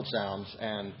muffled sounds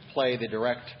and play the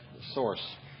direct source.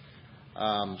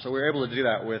 So we were able to do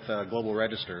that with global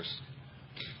registers.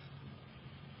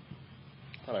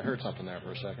 Thought I heard something there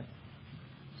for a second.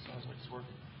 Sounds like it's working.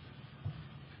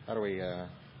 How do we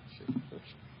see? Oops.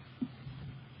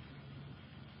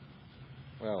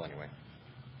 Well, anyway.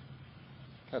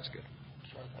 That's good.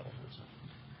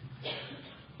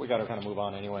 We got to kind of move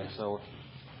on anyway, so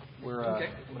we're I'm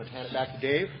going to hand it back to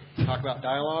Dave to talk about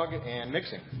dialogue and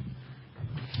mixing.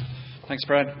 Thanks,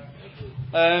 Brad.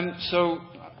 So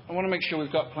I want to make sure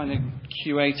we've got plenty of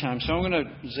QA time, so I'm going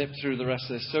to zip through the rest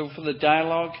of this. So for the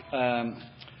dialogue,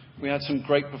 we had some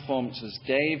great performances.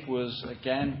 Dave was,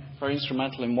 again, very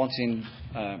instrumental in wanting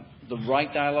the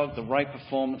right dialogue, the right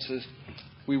performances.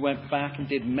 We went back and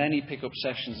did many pickup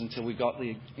sessions until we got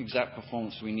the exact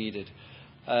performance we needed,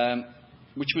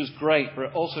 which was great, but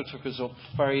it also took us up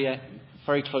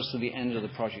very close to the end of the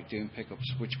project doing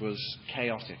pickups, which was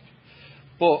chaotic.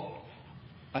 But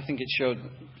I think it showed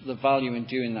the value in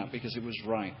doing that because it was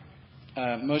right.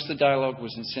 Most of the dialogue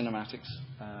was in cinematics.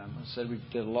 As I said, we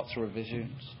did a lot through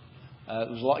revisions. There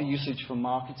was a lot of usage for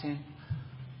marketing.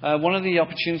 One of the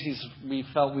opportunities we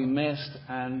felt we missed,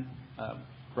 and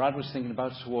Brad was thinking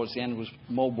about towards the end, was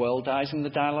more worldizing the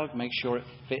dialogue, make sure it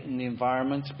fit in the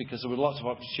environment, because there were lots of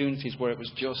opportunities where it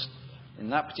was just, in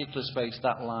that particular space,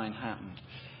 that line happened.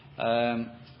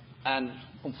 And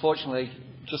unfortunately,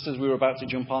 just as we were about to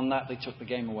jump on that, they took the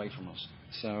game away from us.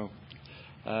 So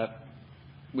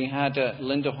we had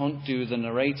Linda Hunt do the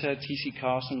narrator, T.C.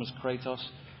 Carson was Kratos.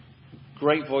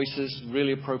 Great voices,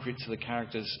 really appropriate to the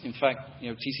characters. In fact,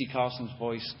 T.C. Carson's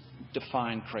voice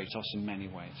defined Kratos in many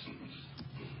ways.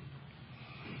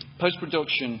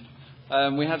 Post-production,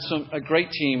 we had a great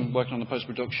team working on the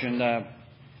post-production.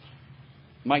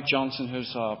 Mike Johnson,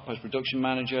 who's our post-production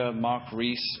manager, Mark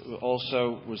Reese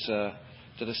also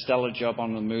did a stellar job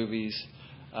on the movies.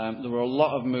 There were a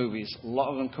lot of movies, a lot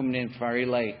of them coming in very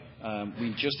late.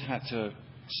 We just had to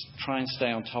try and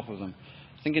stay on top of them.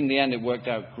 I think in the end it worked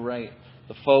out great.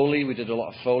 The Foley, we did a lot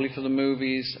of Foley for the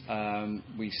movies.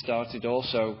 We started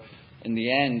also in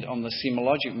the end on the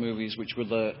Seamalogic movies, which were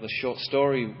the short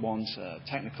story ones.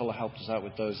 Technicolor helped us out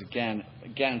with those again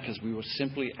because we were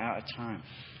simply out of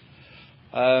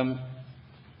time.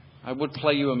 I would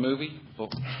play you a movie,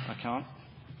 but I can't.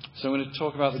 So I'm going to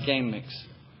talk about the game mix.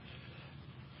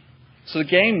 So the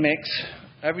game mix,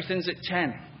 everything's at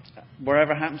 10,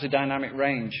 wherever happens to dynamic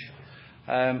range.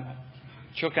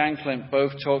 Chuck and Clint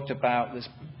both talked about this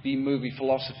B-movie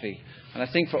philosophy. And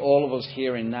I think for all of us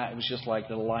hearing that, it was just like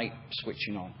the light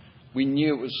switching on. We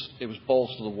knew it was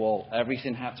balls to the wall.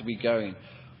 Everything had to be going.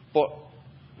 But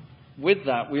with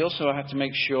that, we also had to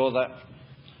make sure that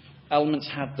elements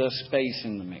had their space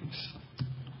in the mix.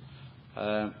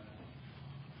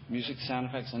 Music, sound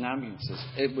effects, and ambiences.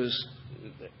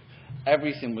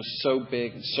 Everything was so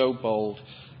big and so bold.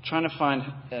 Trying to find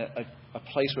a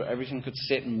place where everything could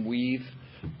sit and weave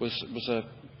was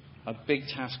a big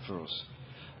task for us.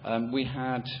 We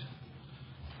had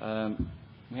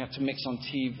to mix on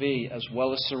TV as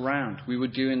well as surround. We were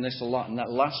doing this a lot. And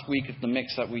that last week of the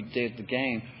mix that we did, the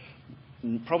game,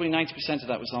 probably 90% of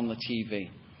that was on the TV.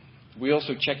 We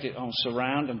also checked it on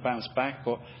surround and bounced back,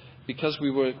 but because we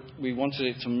wanted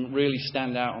it to really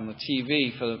stand out on the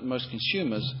TV for most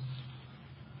consumers,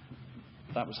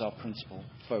 that was our principal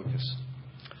focus.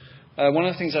 One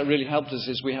of the things that really helped us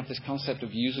is we have this concept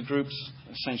of user groups,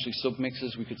 essentially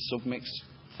submixers. We could submix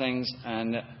things,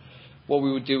 and what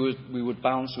we would do is we would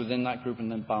balance within that group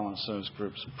and then balance those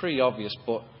groups. Pretty obvious,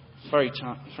 but very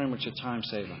much a time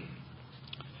saver.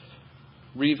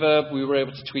 Reverb, we were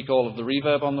able to tweak all of the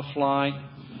reverb on the fly.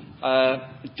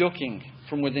 Ducking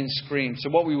from within screen. So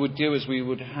what we would do is we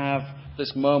would have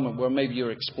this moment where maybe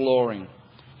you're exploring.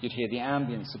 You'd hear the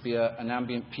ambience. There'd be an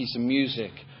ambient piece of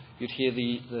music. You'd hear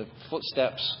the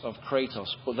footsteps of Kratos.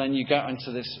 But then you get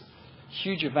into this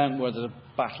huge event where the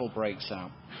battle breaks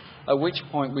out. At which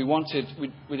point we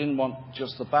didn't want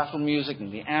just the battle music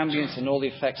and the ambience and all the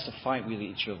effects to fight with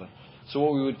each other. So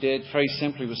what we did very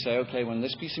simply was say, okay, when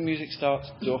this piece of music starts,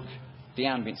 duck the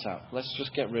ambience out. Let's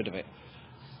just get rid of it.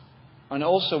 And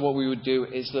also what we would do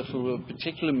is that for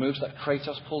particular moves that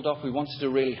Kratos pulled off, we wanted to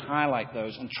really highlight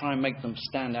those and try and make them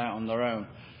stand out on their own.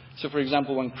 So for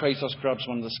example, when Kratos grabs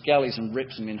one of the skellies and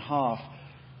rips them in half,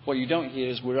 what you don't hear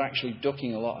is we're actually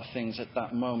ducking a lot of things at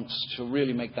that moment to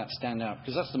really make that stand out,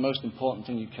 because that's the most important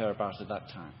thing you care about at that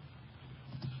time.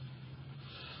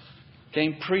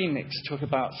 Game pre-mix took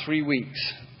about 3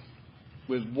 weeks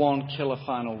with one killer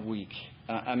final week.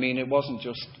 I mean, it wasn't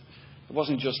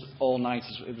just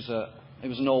all-nighters. It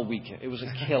was an all-weeker. It was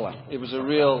a killer. It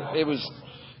was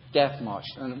death march.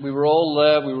 And we were all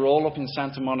there. We were all up in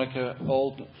Santa Monica.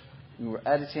 We were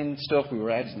editing stuff. We were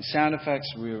editing sound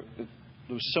effects.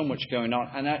 There was so much going on.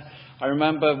 And I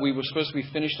remember we were supposed to be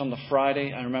finished on the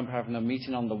Friday. I remember having a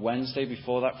meeting on the Wednesday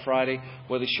before that Friday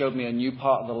where they showed me a new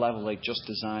part of the level they just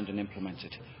designed and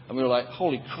implemented. And we were like,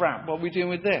 holy crap, what are we doing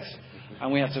with this?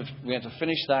 And we had to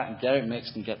finish that and get it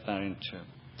mixed and get that into.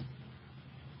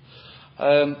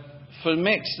 For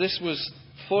mix, this was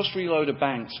forced reloader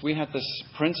banks. We had this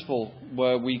principle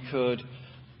where we could,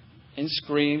 in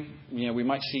Scream, we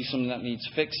might see something that needs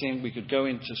fixing. We could go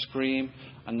into Scream,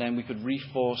 and then we could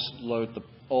reforce load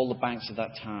all the banks at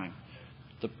that time.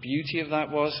 The beauty of that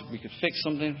was we could fix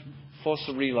something, force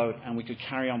the reload, and we could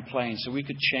carry on playing. So we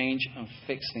could change and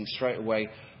fix things straight away,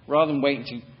 rather than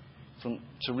waiting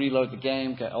to reload the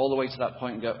game, get all the way to that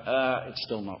point and go, it's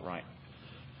still not right.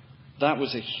 That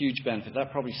was a huge benefit.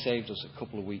 That probably saved us a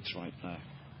couple of weeks right there.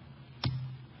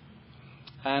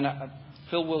 And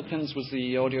Phil Wilkins was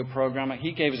the audio programmer.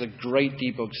 He gave us a great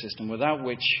debug system, without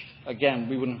which, again,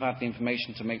 we wouldn't have had the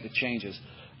information to make the changes.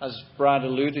 As Brad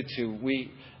alluded to,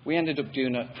 we ended up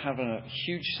having a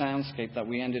huge soundscape that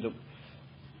we ended up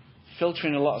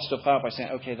filtering a lot of stuff out by saying,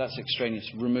 okay, that's extraneous,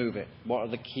 remove it. What are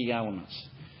the key elements?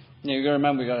 You've got to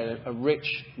remember, we got a rich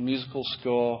musical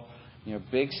score,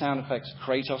 big sound effects.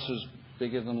 Kratos was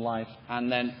bigger than life,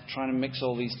 and then trying to mix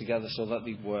all these together so that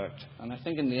they worked. And I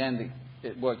think in the end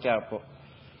it worked out, but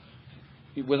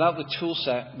without the tool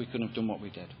set, we couldn't have done what we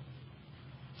did.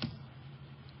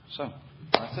 So,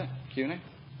 that's it. Q&A.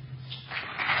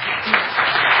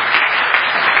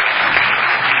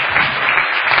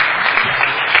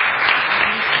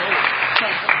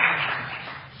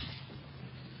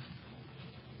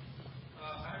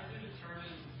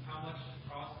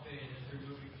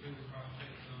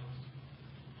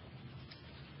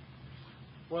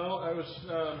 Well, I was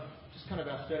just kind of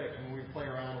aesthetic, and we play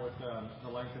around with the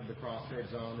length of the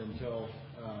crossfade zone until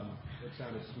it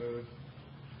sounded smooth.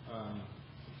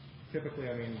 Typically,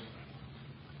 I mean,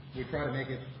 we try to make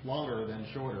it longer than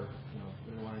shorter.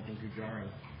 We don't want anything too jarring.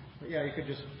 But yeah, you could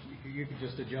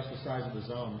just adjust the size of the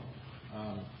zone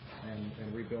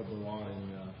and rebuild the wad,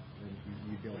 and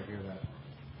you'd be able to hear that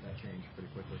change pretty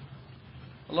quickly.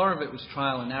 A lot of it was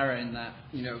trial and error in that,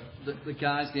 the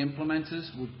guys, the implementers,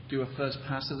 would do a first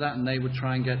pass of that, and they would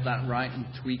try and get that right and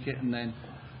tweak it, and then,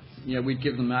 we'd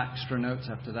give them extra notes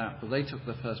after that. But they took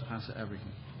the first pass at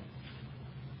everything.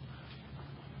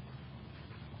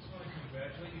 I just want to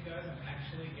congratulate you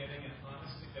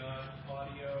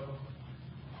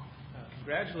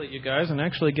guys on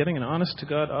actually getting an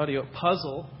honest-to-God audio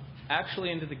puzzle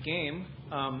actually into the game.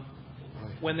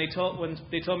 When they told me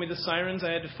the sirens,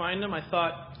 I had to find them. I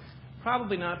thought,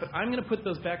 probably not, but I'm going to put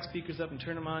those back speakers up and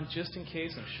turn them on just in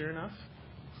case. And sure enough,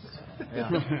 yeah.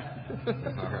 All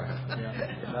right. Yeah.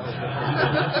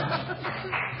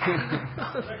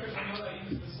 That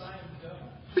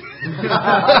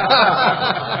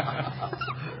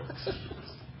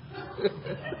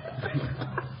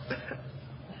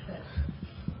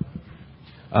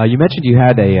You mentioned you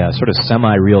had a sort of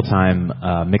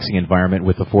semi-real-time mixing environment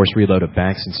with the force reload of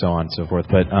banks and so on and so forth.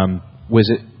 But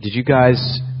did you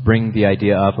guys bring the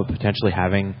idea up of potentially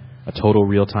having a total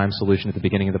real-time solution at the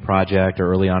beginning of the project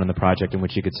or early on in the project in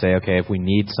which you could say, okay, if we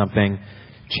need something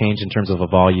changed in terms of a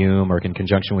volume or in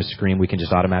conjunction with Scream, we can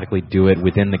just automatically do it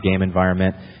within the game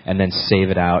environment and then save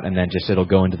it out and then it'll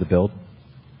go into the build?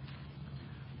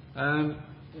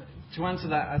 To answer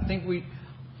that, I think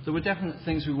there were definite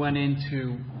things we went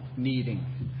into needing.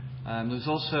 There was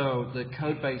also the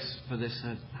code base for this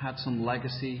had some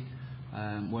legacy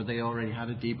where they already had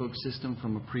a debug system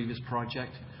from a previous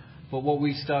project. But what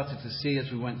we started to see as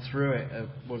we went through it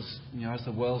was, as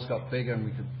the worlds got bigger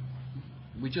and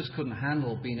we just couldn't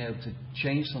handle being able to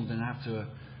change something and have to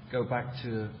go back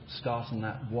to starting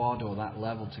that WAD or that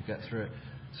level to get through it.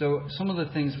 So some of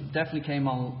the things definitely came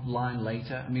online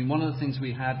later. I mean, one of the things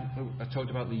we had, I talked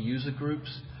about the user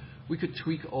groups. We could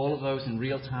tweak all of those in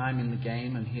real time in the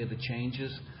game and hear the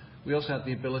changes. We also had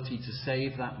the ability to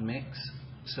save that mix.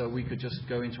 So we could just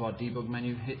go into our debug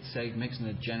menu, hit save mix, and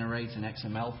it'd generate an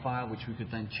XML file, which we could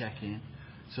then check in.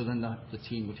 So then the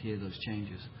team would hear those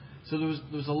changes. So there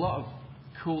was a lot of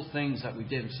cool things that we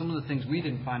did. Some of the things we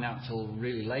didn't find out until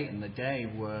really late in the day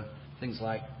were things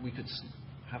like we could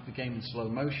have the game in slow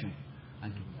motion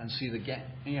and see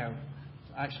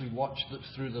actually watch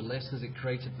through the list as it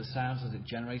created the sounds, as it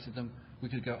generated them. We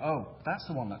could go, oh, that's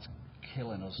the one that's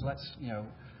killing us.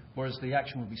 Whereas the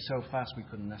action would be so fast we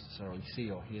couldn't necessarily see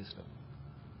or hear stuff.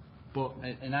 But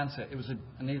in answer, it was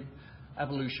an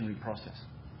evolutionary process.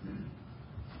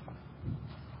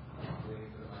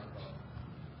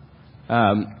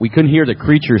 We couldn't hear the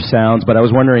creature sounds, but I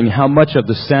was wondering how much of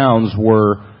the sounds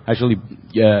were actually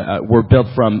were built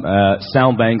from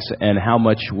sound banks, and how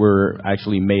much were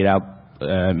actually made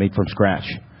from scratch.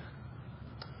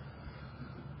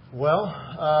 Well,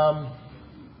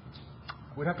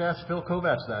 we'd have to ask Phil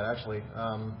Kovacs that, actually.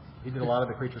 He did a lot of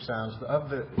the creature sounds.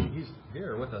 He's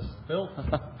here with us. Phil,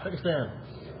 take a stand.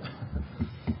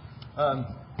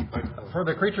 For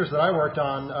the creatures that I worked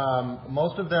on,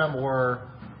 most of them were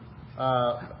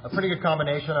a pretty good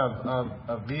combination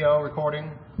of VO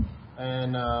recording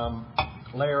and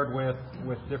layered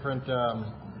with different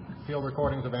field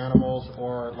recordings of animals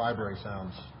or library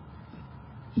sounds.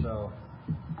 So,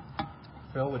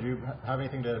 Phil, would you have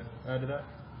anything to add to that?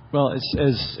 Well,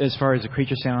 as far as the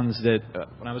creature sounds that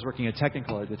when I was working at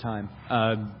Technicolor at the time,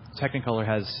 Technicolor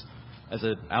has, as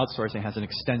an outsourcing, has an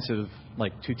extensive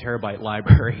 2 terabyte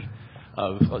library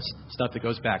of stuff that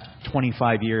goes back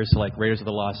 25 years to Raiders of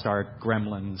the Lost Ark,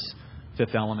 Gremlins,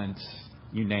 Fifth Element,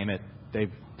 you name it.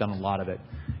 They've done a lot of it.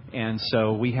 And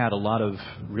so we had a lot of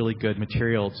really good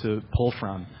material to pull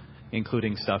from,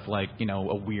 including stuff like,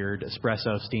 a weird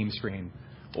espresso steam screen,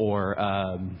 or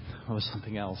what was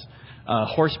something else?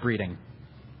 Horse breeding.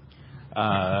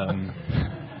 A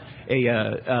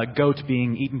goat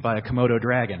being eaten by a Komodo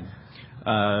dragon.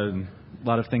 A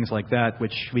lot of things like that,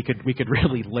 which we could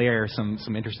really layer some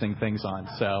interesting things on.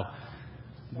 So,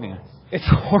 yeah. It's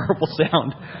a horrible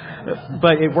sound,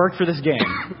 but it worked for this game.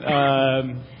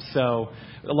 So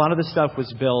a lot of the stuff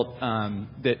was built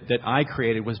that I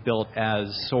created was built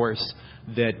as source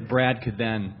that Brad could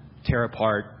then tear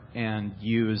apart and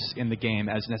use in the game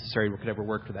as necessary, could ever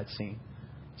work for that scene.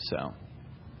 So.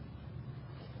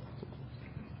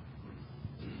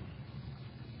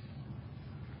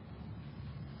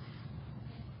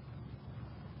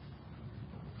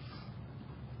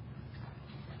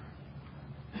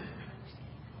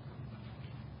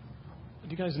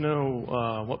 Do you guys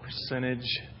know what percentage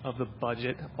of the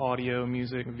budget, audio,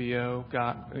 music, VO,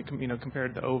 got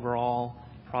compared to the overall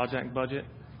project budget?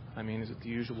 I mean, is it the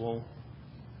usual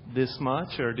this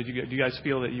much, or do you guys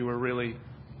feel that you were really,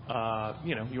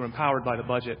 you were empowered by the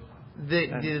budget?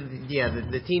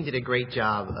 The team did a great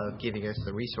job of giving us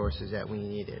the resources that we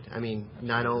needed. I mean,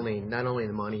 not only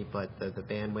the money, but the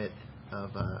bandwidth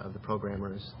of the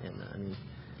programmers, and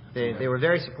they were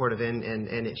very supportive, and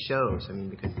it shows. I mean,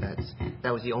 because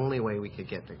that was the only way we could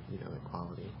get the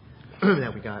quality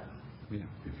that we got. Yeah.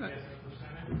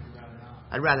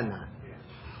 I'd rather not.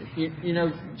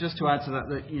 Just to add to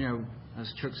that,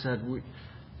 as Chuck said,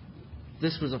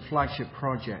 this was a flagship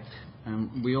project,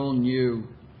 and we all knew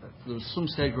there was some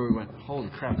stage where we went, holy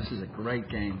crap, this is a great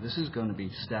game. This is going to be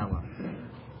stellar.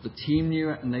 The team knew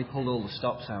it, and they pulled all the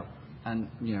stops out. And,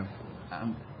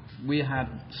 we had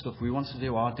stuff we wanted to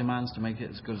do, our demands to make it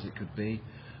as good as it could be.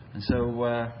 And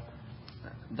so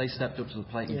they stepped up to the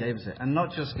plate and gave us it. And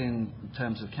not just in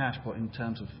terms of cash, but in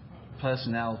terms of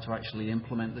personnel to actually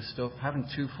implement this stuff. Having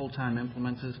 2 full-time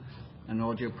implementers, an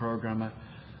audio programmer,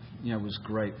 was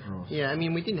great for us. Yeah, I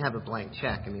mean, we didn't have a blank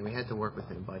check. I mean, we had to work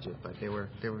within a budget, but they were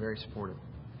very supportive.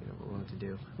 What we wanted to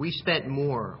do. We spent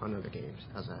more on other games.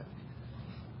 How's that?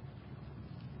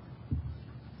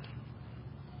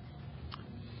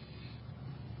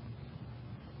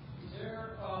 Is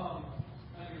there, on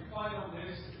your final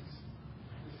list,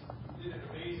 you did an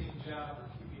amazing job of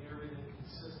keeping everything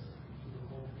consistent through the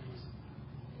whole piece.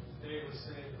 As Dave was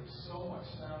saying, there was so much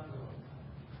sound to it.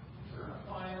 For the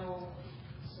final,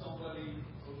 somebody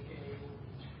okay with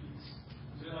each piece.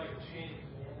 Is there like a chain of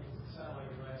command? Does it sound like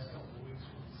the last couple of weeks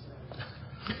what you said?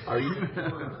 Are you to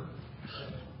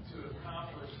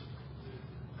accomplish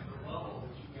the level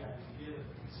that you guys did of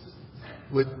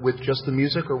consistency? With just the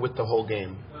music or with the whole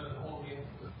game? The whole game.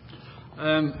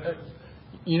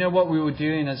 What we were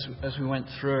doing as we went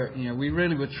through it, we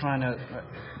really were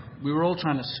we were all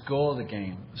trying to score the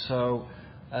game. So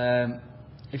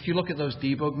If you look at those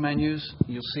debug menus,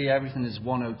 you'll see everything is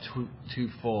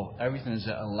 1024. Everything is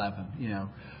at 11, you know.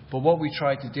 But what we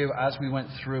tried to do as we went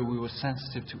through, we were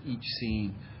sensitive to each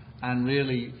scene, and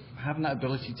really having that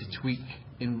ability to tweak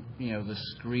in, you know, the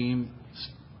streams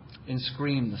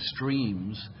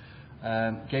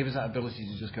gave us that ability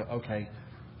to just go, okay,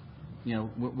 you know,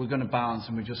 we're going to balance,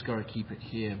 and we just got to keep it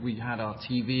here. We had our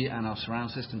TV and our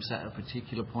surround system set at a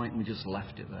particular point, and we just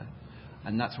left it there.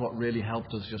 And that's what really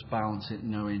helped us just balance it,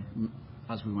 knowing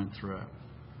as we went through it.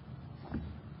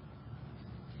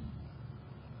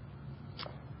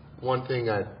 One thing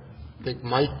I think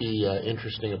might be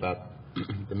interesting about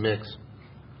the mix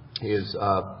is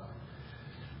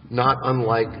not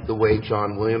unlike the way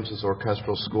John Williams'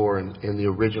 orchestral score in the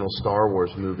original Star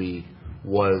Wars movie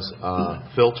was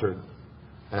filtered,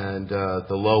 and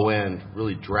the low end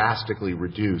really drastically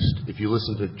reduced. If you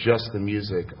listen to just the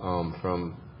music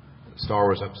from Star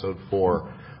Wars Episode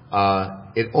 4,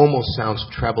 it almost sounds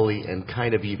trebly and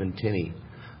kind of even tinny,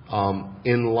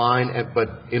 in line, but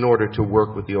in order to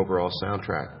work with the overall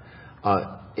soundtrack.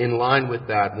 In line with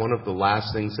that, one of the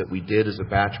last things that we did as a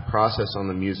batch process on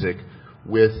the music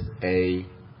with a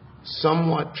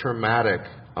somewhat traumatic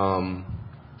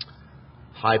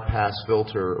high-pass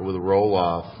filter with a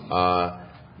roll-off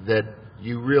that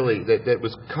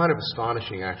was kind of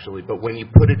astonishing, actually, but when you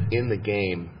put it in the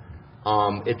game,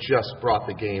 it just brought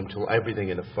the game to everything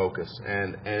into focus,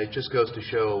 and it just goes to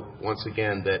show once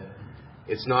again that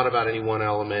it's not about any one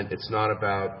element. It's not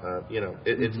about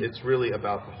it's really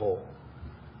about the whole.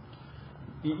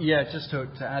 Yeah, just to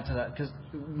add to that, because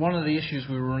one of the issues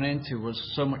we run into was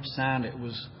so much sound. It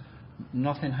was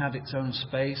nothing had its own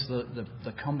space.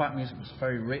 The combat music was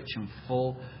very rich and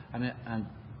full, and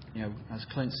you know, as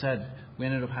Clint said, we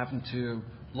ended up having to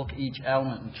look at each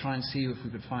element and try and see if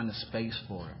we could find a space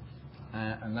for it.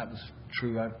 And that was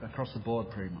true across the board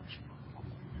pretty much.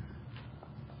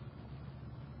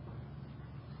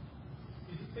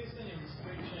 Did you face any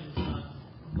restrictions on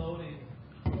loading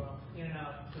in and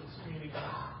out to the streaming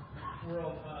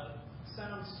world?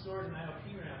 Sounds stored in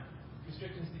IOP RAM,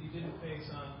 restrictions that you didn't face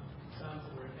on sounds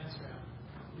that were in SRAM.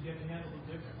 Did you have to handle them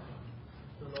differently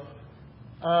for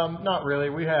loading? Not really.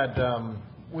 We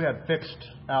had fixed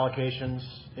allocations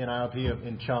in IOP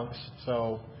in chunks,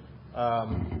 so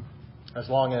as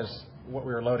long as what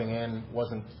we were loading in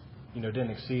didn't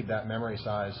exceed that memory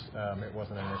size, it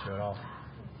wasn't an issue at all.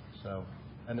 So,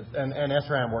 and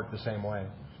SRAM worked the same way.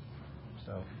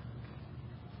 So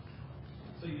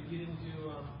you didn't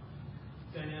do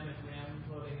dynamic RAM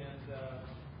loading and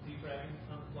defragging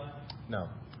on the fly? No.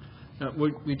 No,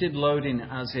 we did loading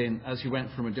as you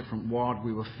went from a different ward,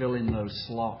 we were filling those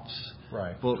slots.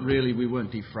 Right. But really, we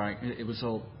weren't defragging. It was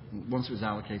all, once it was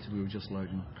allocated, we were just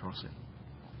loading across it.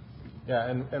 Yeah,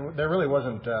 and there really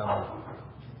wasn't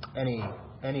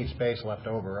any space left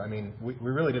over. I mean, we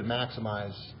really did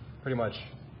maximize pretty much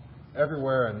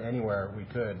everywhere and anywhere we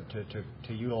could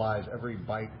to utilize every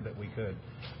byte that we could.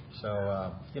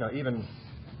 So even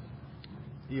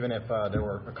if there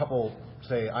were a couple,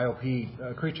 say,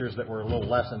 IOP creatures that were a little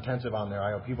less intensive on their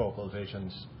IOP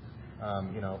vocalizations,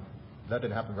 that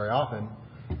didn't happen very often.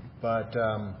 But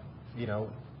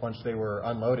once they were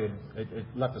unloaded, it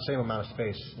left the same amount of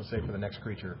space, let's say, for the next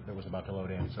creature that was about to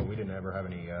load in. So we didn't ever have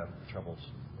any troubles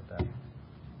with that.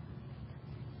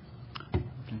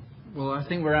 Well, I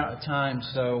think we're out of time,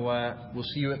 so we'll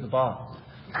see you at the bar.